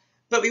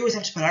 But we always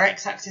have to put our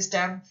x-axis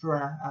down for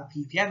our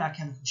ppm, our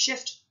chemical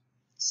shift.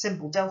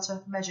 Symbol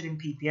delta, measured in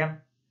ppm.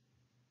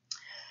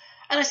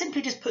 And I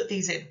simply just put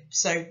these in.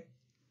 So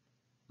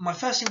my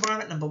first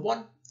environment, number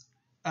 1,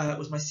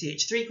 was my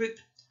CH3 group.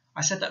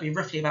 I said that would be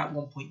roughly about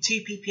 1.2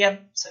 ppm,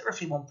 so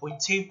roughly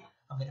 1.2.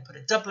 I'm going to put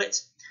a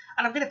doublet,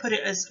 and I'm going to put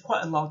it as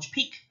quite a large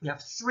peak. We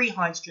have 3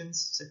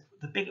 hydrogens, so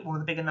one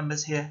of the bigger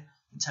numbers here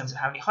in terms of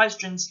how many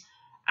hydrogens,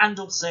 and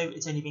also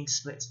it's only being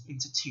split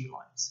into 2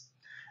 lines.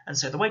 And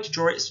so the way to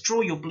draw it is to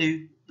draw the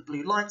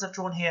blue lines I've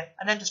drawn here,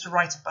 and then just to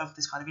write above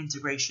this kind of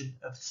integration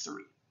of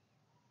 3.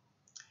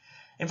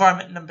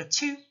 Environment number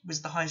 2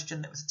 was the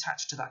hydrogen that was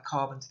attached to that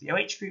carbon to the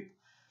OH group.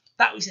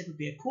 That we said would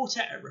be a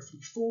quartet at roughly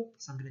 4,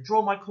 so I'm going to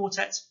draw my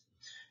quartet.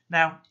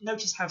 Now,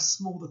 notice how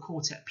small the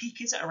quartet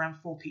peak is at around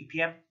 4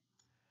 ppm.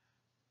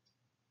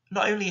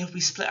 Not only have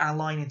we split our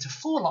line into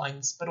 4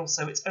 lines, but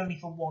also it's only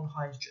for 1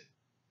 hydrogen.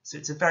 So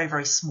it's a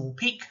very small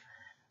peak.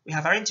 We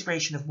have our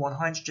integration of 1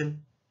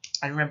 hydrogen,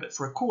 And remember,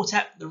 for a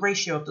quartet, the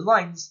ratio of the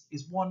lines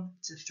is 1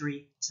 to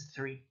 3 to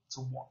 3 to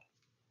 1.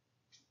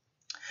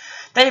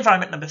 Then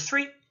environment number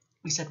 3,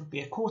 we said would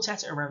be a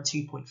quartet at around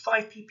 2.5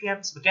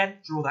 ppm. So again,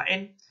 draw that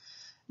in.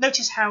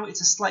 Notice how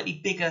it's a slightly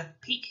bigger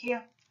peak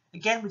here.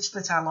 Again, we've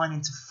split our line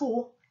into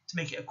 4 to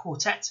make it a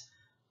quartet,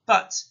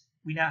 but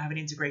we now have an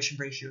integration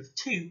ratio of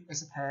 2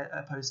 as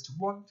opposed to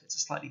 1, so it's a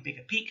slightly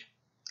bigger peak.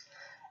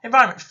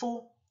 Environment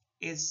 4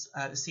 is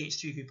the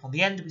CH3 group on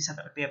the end. We said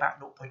that would be about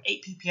 0.8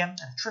 ppm and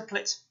a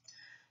triplet.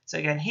 So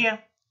again here,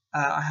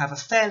 I have a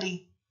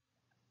fairly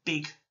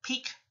big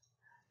peak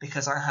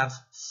because I have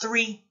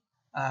three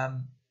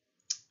hydrogens,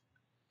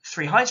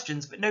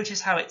 but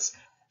notice how it's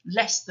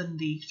less than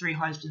the 3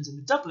 hydrogens in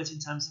the doublet in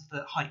terms of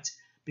the height,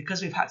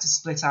 because we've had to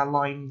split our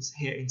lines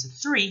here into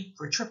 3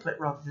 for a triplet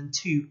rather than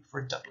 2 for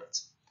a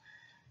doublet.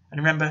 And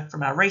remember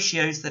from our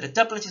ratios that a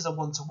doublet is a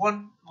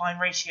 1-to-1 line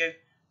ratio,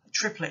 a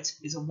triplet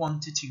is a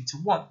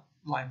 1-to-2-to-1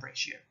 line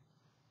ratio.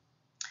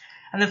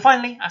 And then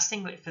finally, our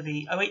singlet for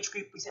the OH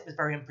group we said was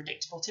very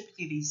unpredictable.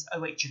 Typically these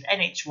OH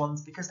and NH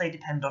ones, because they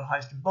depend on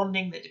hydrogen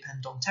bonding, they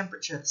depend on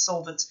temperature, the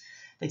solvent,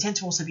 they tend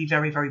to also be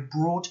very, very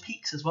broad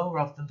peaks as well,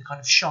 rather than the kind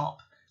of sharp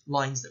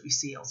lines that we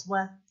see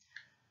elsewhere.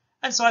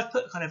 And so I've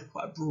put kind of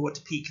quite a broad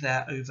peak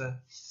there over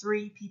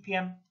 3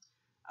 ppm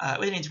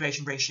with an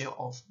integration ratio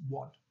of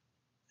 1.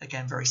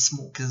 Again, very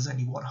small because there's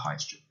only 1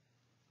 hydrogen.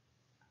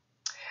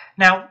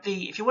 Now,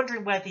 if you're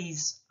wondering where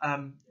these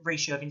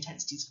ratio of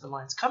intensities for the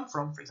lines come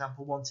from, for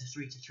example, 1 to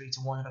 3 to 3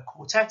 to 1 in a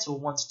quartet, or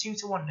 1 to 2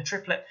 to 1 in a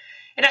triplet,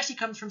 it actually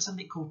comes from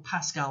something called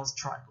Pascal's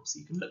triangle. So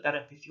you can look that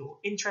up if you're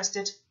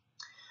interested.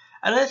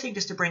 Another thing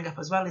just to bring up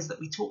as well is that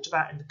we talked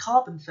about in the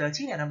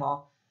carbon-13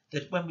 NMR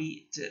that when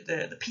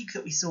the peak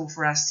that we saw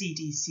for our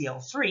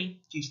CdCl3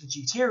 due to the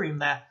deuterium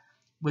there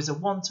was a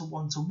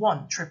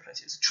 1-to-1-to-1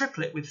 triplet. It's a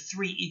triplet with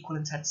 3 equal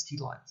intensity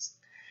lines.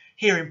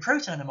 Here in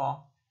Proton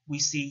NMR, we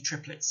see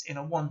triplets in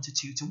a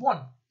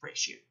 1-to-2-to-1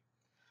 ratio.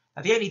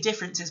 Now the only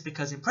difference is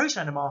because in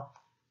Proton NMR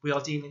we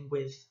are dealing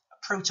with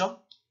a proton.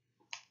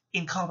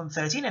 In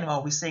carbon-13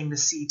 NMR we're seeing the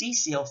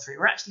CdCl3.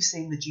 We're actually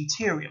seeing the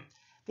deuterium.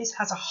 This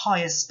has a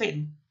higher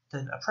spin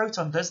than a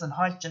proton does, than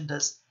hydrogen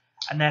does,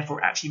 and therefore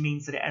it actually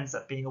means that it ends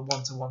up being a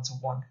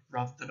 1-to-1-to-1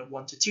 rather than a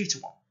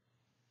 1-to-2-to-1.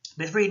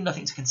 There's really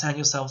nothing to concern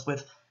yourselves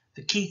with.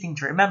 The key thing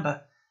to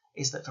remember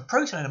is that for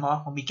Proton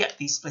NMR, when we get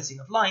these splitting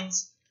of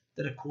lines,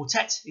 that a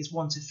quartet is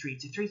 1 to 3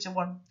 to 3 to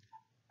 1,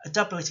 a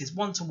doublet is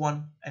 1 to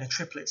 1, and a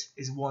triplet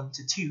is 1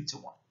 to 2 to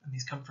 1. And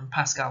these come from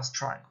Pascal's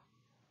triangle.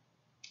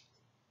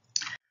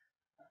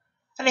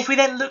 And if we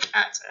then look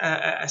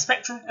at a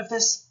spectrum of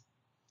this,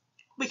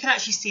 we can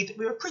actually see that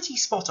we were pretty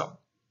spot on.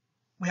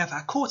 We have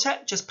our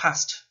quartet just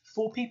past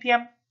 4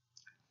 ppm.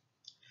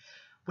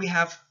 We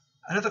have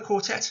another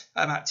quartet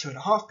at about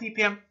 2.5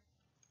 ppm.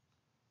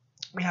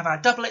 We have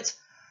our doublet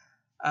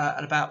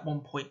at about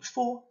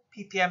 1.4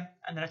 ppm,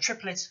 and then a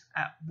triplet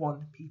at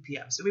 1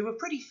 ppm. So we were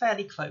pretty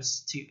fairly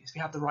close to this.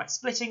 We had the right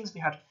splittings, we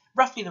had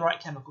roughly the right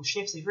chemical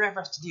shifts. If you're ever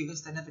asked to do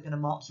this, they're never going to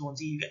mark you on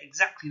do you get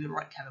exactly the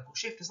right chemical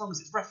shift. As long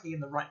as it's roughly in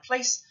the right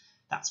place,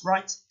 that's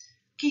right.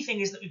 Key thing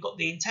is that we've got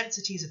the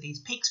intensities of these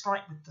peaks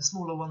right, with the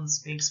smaller ones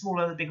being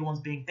smaller, the bigger ones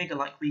being bigger,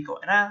 like we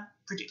got in our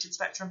predicted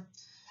spectrum,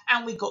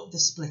 and we got the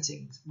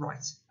splitting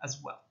right as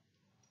well.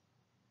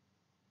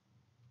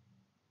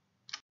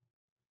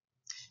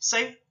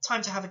 So,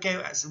 time to have a go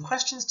at some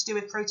questions to do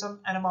with Proton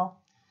NMR.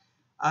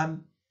 If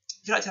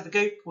you'd like to have a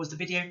go, pause the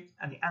video,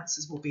 and the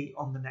answers will be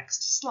on the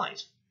next slide.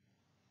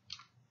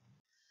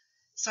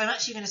 So I'm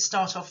actually going to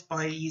start off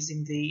by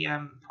using the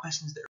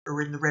questions that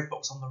are in the red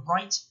box on the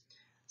right.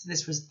 So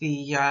this was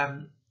the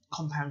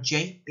compound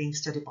J being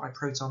studied by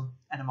Proton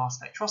NMR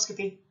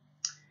spectroscopy.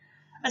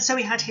 And so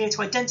we had here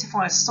to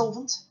identify a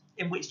solvent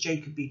in which J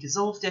could be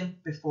dissolved in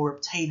before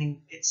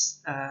obtaining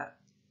its 1H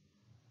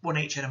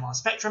NMR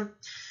spectrum.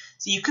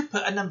 So you could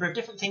put a number of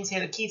different things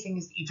here. The key thing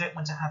is that you don't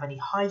want to have any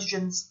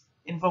hydrogens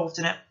involved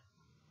in it.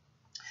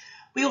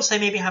 We also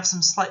maybe have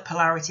some slight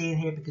polarity in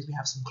here because we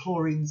have some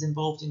chlorines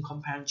involved in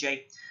compound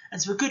J. And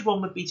so a good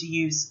one would be to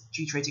use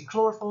deuterated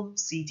chloroform,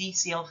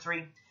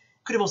 CdCl3.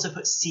 Could have also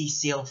put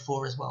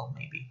CCl4 as well,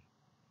 maybe.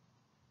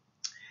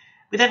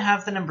 We then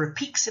have the number of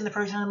peaks in the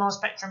Proton NMR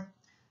spectrum.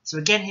 So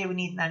again, here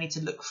we now need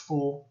to look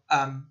for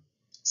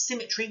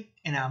symmetry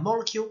in our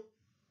molecule.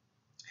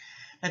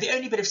 Now, the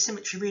only bit of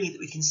symmetry really that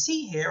we can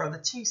see here are the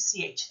 2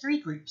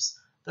 CH3 groups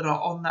that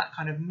are on that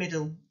kind of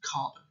middle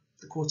carbon.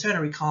 The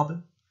quaternary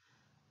carbon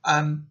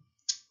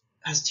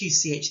has 2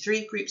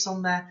 CH3 groups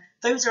on there.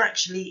 Those are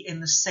actually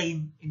in the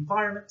same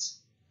environment.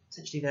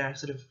 Essentially, they're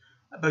sort of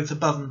both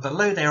above and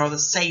below. They are the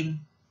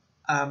same.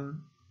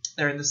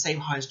 They're in the same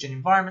hydrogen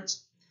environment.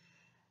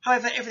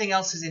 However, everything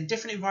else is in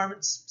different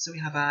environments. So we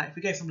have our, if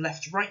we go from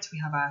left to right, we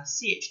have our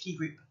CH2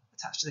 group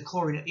attached to the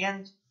chlorine at the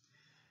end.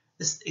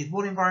 This is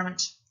one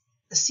environment.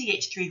 The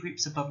CH3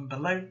 groups above and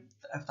below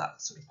of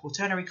that sort of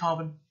quaternary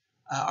carbon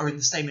are in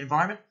the same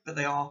environment, but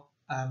they are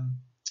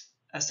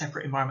a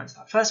separate environment to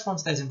that first one.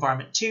 So there's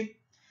environment 2.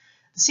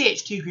 The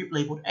CH2 group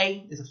labelled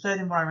A is a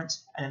third environment,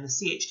 and then the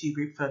CH2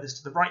 group furthest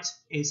to the right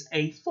is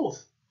a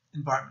fourth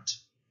environment.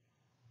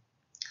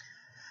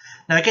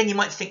 Now again, you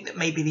might think that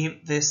maybe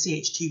the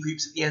CH2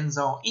 groups at the ends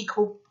are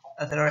equal,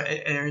 that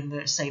are in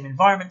the same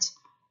environment.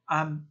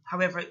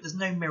 However, there's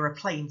no mirror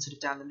plane sort of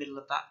down the middle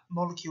of that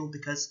molecule,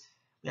 because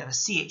we have a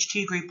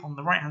CH2 group on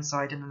the right hand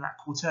side and then that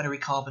quaternary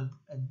carbon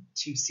and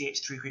two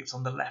CH3 groups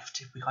on the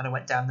left if we kind of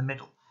went down the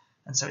middle.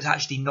 And so it's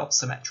actually not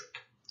symmetric.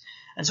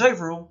 And so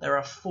overall there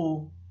are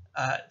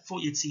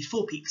you'd see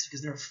 4 peaks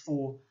because there are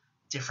 4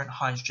 different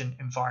hydrogen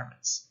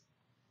environments.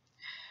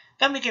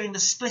 Then we're giving the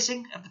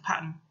splitting of the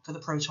pattern for the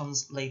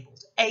protons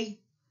labelled A.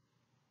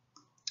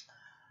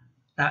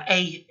 Now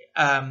A,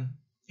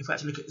 if we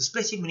have to look at the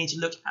splitting, we need to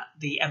look at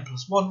the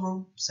n+1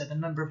 rule, so the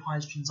number of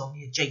hydrogens on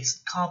the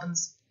adjacent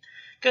carbons.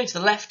 Going to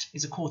the left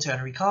is a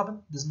quaternary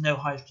carbon. There's no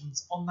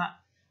hydrogens on that,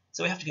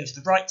 so we have to go to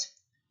the right.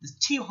 There's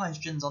 2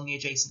 hydrogens on the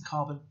adjacent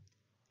carbon.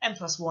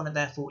 n+1 and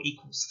therefore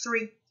equals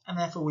 3, and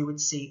therefore we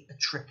would see a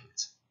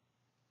triplet.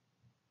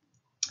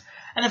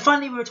 And then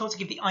finally we were told to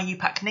give the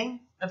IUPAC name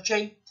of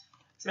J.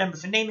 So remember,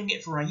 for naming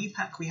it for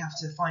IUPAC, we have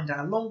to find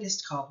our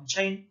longest carbon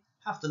chain,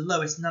 have the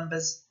lowest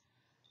numbers,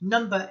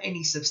 number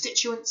any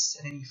substituents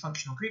and any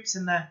functional groups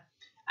in there,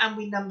 and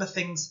we number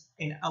things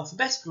in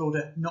alphabetical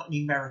order, not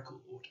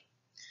numerical order.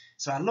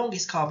 So our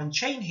longest carbon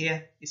chain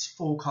here is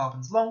 4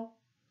 carbons long,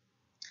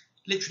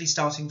 literally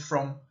starting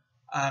from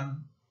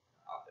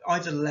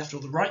either the left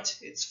or the right,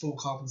 it's 4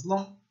 carbons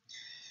long.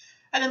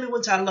 And then we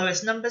want our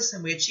lowest numbers,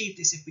 and we achieve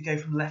this if we go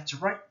from left to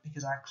right,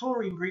 because our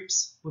chlorine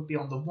groups would be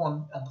on the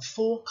 1 and the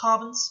 4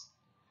 carbons.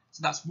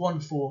 So that's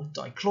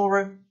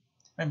 1,4-dichloro.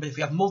 Remember, if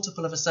we have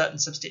multiple of a certain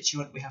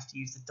substituent, we have to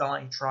use the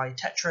di, tri,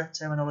 tetra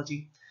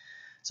terminology.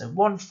 So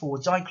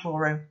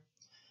 1,4-dichloro.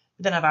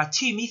 We then have our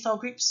 2 methyl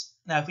groups.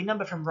 Now, if we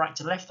number from right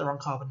to left, they're on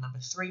carbon number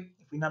 3.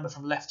 If we number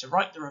from left to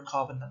right, they're on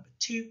carbon number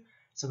 2.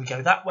 So we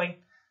go that way.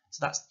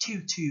 So that's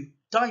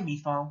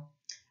 2,2-dimethyl.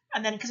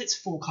 And then, because it's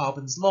 4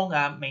 carbons long,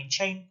 our main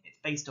chain, it's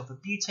based off a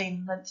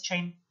butane length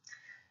chain.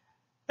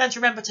 Then to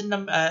remember to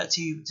name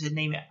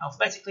it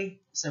alphabetically,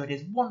 so it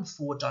is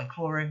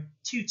 1,4-dichloro,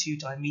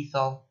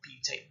 2,2-dimethyl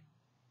butane.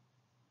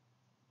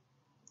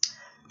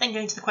 Then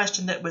going to the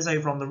question that was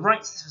over on the right,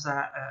 this was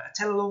a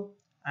telolol,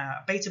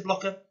 a beta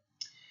blocker.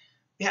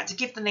 We had to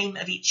give the name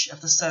of each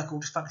of the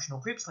circled functional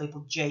groups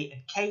labelled J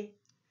and K.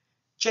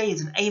 J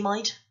is an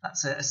amide,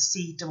 that's a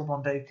C double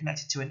bond O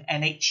connected to an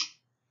NH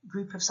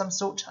group of some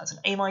sort, that's an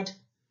amide.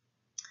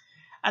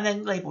 And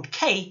then labelled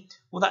K,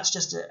 well that's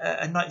just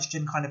a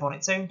nitrogen kind of on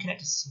its own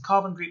connected to some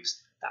carbon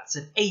groups, that's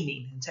an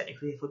amine. And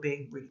technically, if we're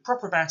being really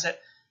proper about it,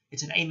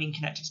 it's an amine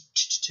connected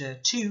to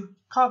 2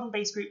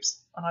 carbon-based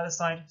groups on either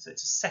side, so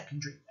it's a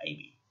secondary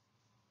amine.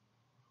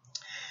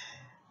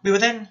 We were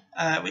then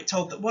we're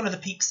told that one of the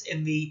peaks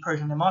in the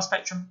Proton NMR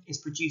spectrum is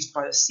produced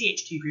by a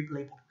CH2 group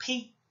labelled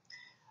P.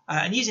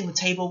 And using the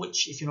table,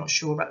 which if you're not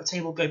sure about the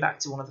table, go back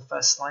to one of the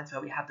first slides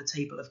where we had the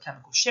table of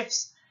chemical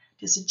shifts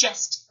to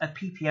suggest a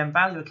ppm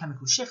value, a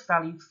chemical shift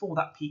value for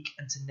that peak,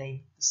 and to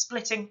name the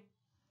splitting.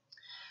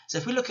 So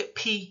if we look at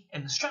P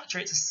in the structure,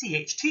 it's a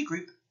CH2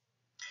 group.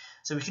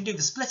 So we can do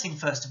the splitting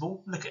first of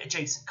all, look at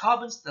adjacent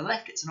carbons. To the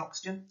left it's an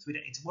oxygen, so we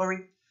don't need to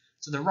worry.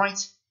 To the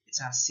right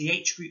it's our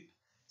CH group.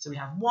 So we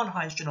have 1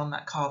 hydrogen on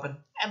that carbon,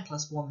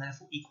 n+1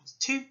 therefore equals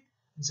 2,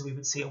 and so we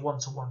would see a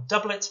 1-to-1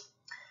 doublet.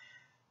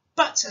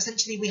 But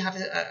essentially we have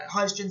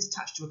hydrogens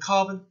attached to a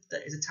carbon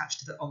that is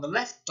attached to on the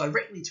left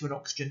directly to an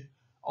oxygen,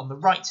 on the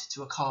right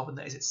to a carbon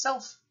that is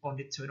itself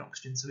bonded to an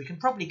oxygen. So we can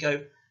probably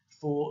go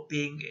for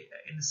being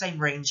in the same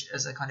range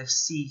as a kind of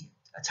C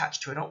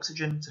attached to an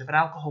oxygen, sort of an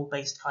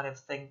alcohol-based kind of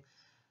thing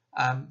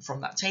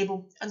from that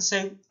table. And so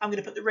I'm going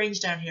to put the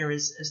range down here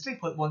as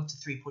 3.1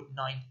 to 3.9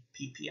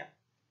 ppm.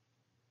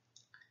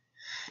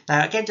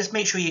 Now again, just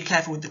make sure you're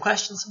careful with the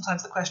question.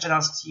 Sometimes the question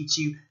asks you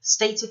to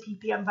state a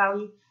ppm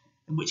value,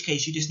 in which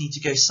case you just need to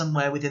go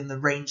somewhere within the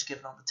range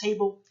given on the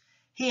table.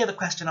 Here the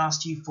question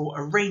asked you for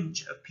a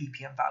range of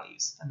ppm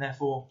values, and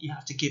therefore you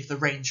have to give the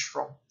range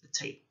from the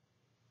table.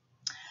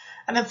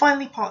 And then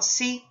finally part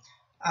C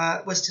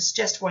was to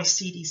suggest why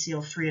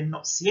CdCl3 and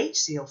not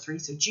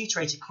CHCl3, so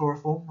deuterated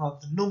chloroform rather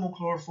than normal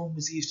chloroform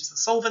was used as a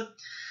solvent.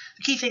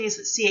 The key thing is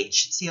that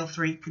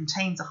CHCl3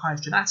 contains a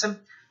hydrogen atom.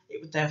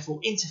 It would therefore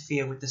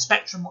interfere with the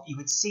spectrum. What you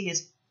would see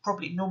is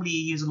probably normally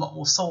you use a lot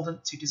more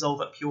solvent to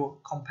dissolve up your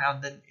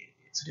compound than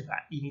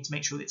you need to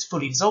make sure that it's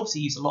fully dissolved, so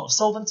you use a lot of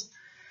solvent.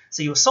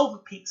 So your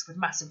solvent peaks would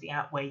massively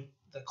outweigh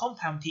the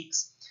compound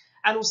peaks,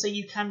 and also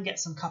you can get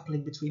some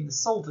coupling between the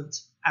solvent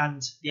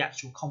and the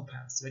actual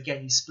compound. So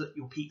again, you split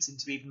your peaks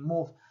into even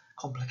more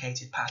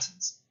complicated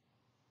patterns.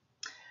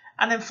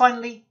 And then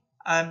finally,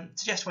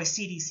 suggest why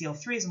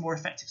CdCl3 is a more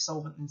effective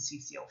solvent than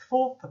CCl4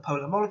 for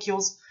polar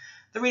molecules.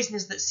 The reason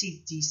is that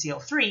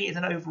CdCl3 is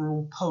an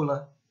overall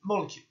polar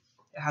molecule.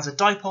 It has a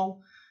dipole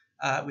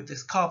with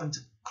this carbon to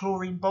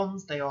chlorine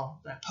bonds. They're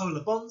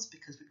polar bonds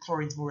because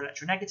chlorine is more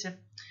electronegative.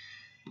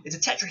 It's a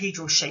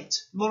tetrahedral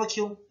shaped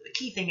molecule. The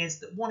key thing is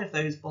that one of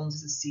those bonds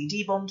is a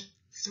CD bond,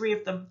 3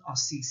 of them are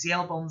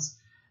CCl bonds,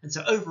 and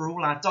so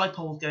overall our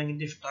dipoles going in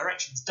different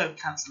directions don't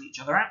cancel each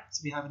other out,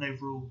 so we have an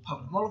overall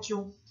polar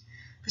molecule.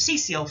 For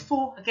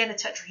CCl4, again a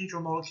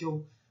tetrahedral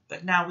molecule,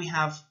 but now we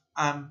have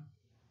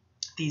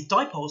these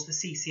dipoles, the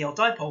CCl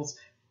dipoles,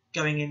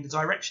 going in the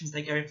directions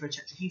they go in for a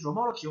tetrahedral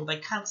molecule, they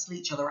cancel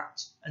each other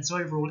out. And so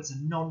overall it's a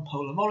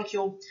non-polar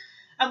molecule.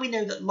 And we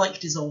know that like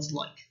dissolves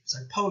like. So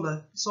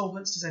polar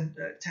solvents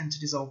tend to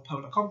dissolve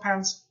polar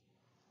compounds.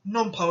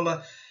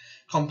 Non-polar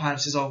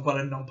compounds dissolve well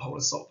in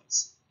non-polar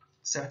solvents.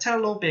 So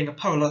atenolol, being a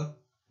polar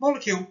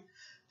molecule,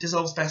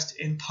 dissolves best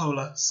in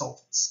polar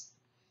solvents.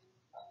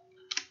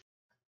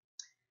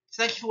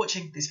 So thank you for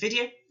watching this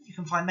video. You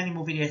can find many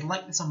more videos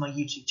like this on my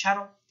YouTube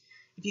channel.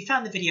 If you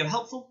found the video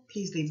helpful,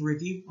 please leave a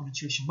review on the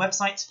tuition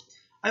website.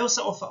 I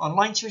also offer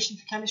online tuition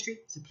for chemistry,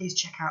 so please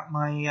check out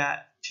my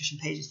tuition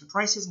pages for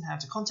prices and how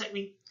to contact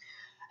me.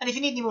 And if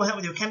you need any more help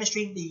with your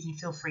chemistry, then you can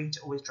feel free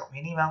to always drop me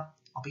an email.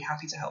 I'll be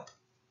happy to help.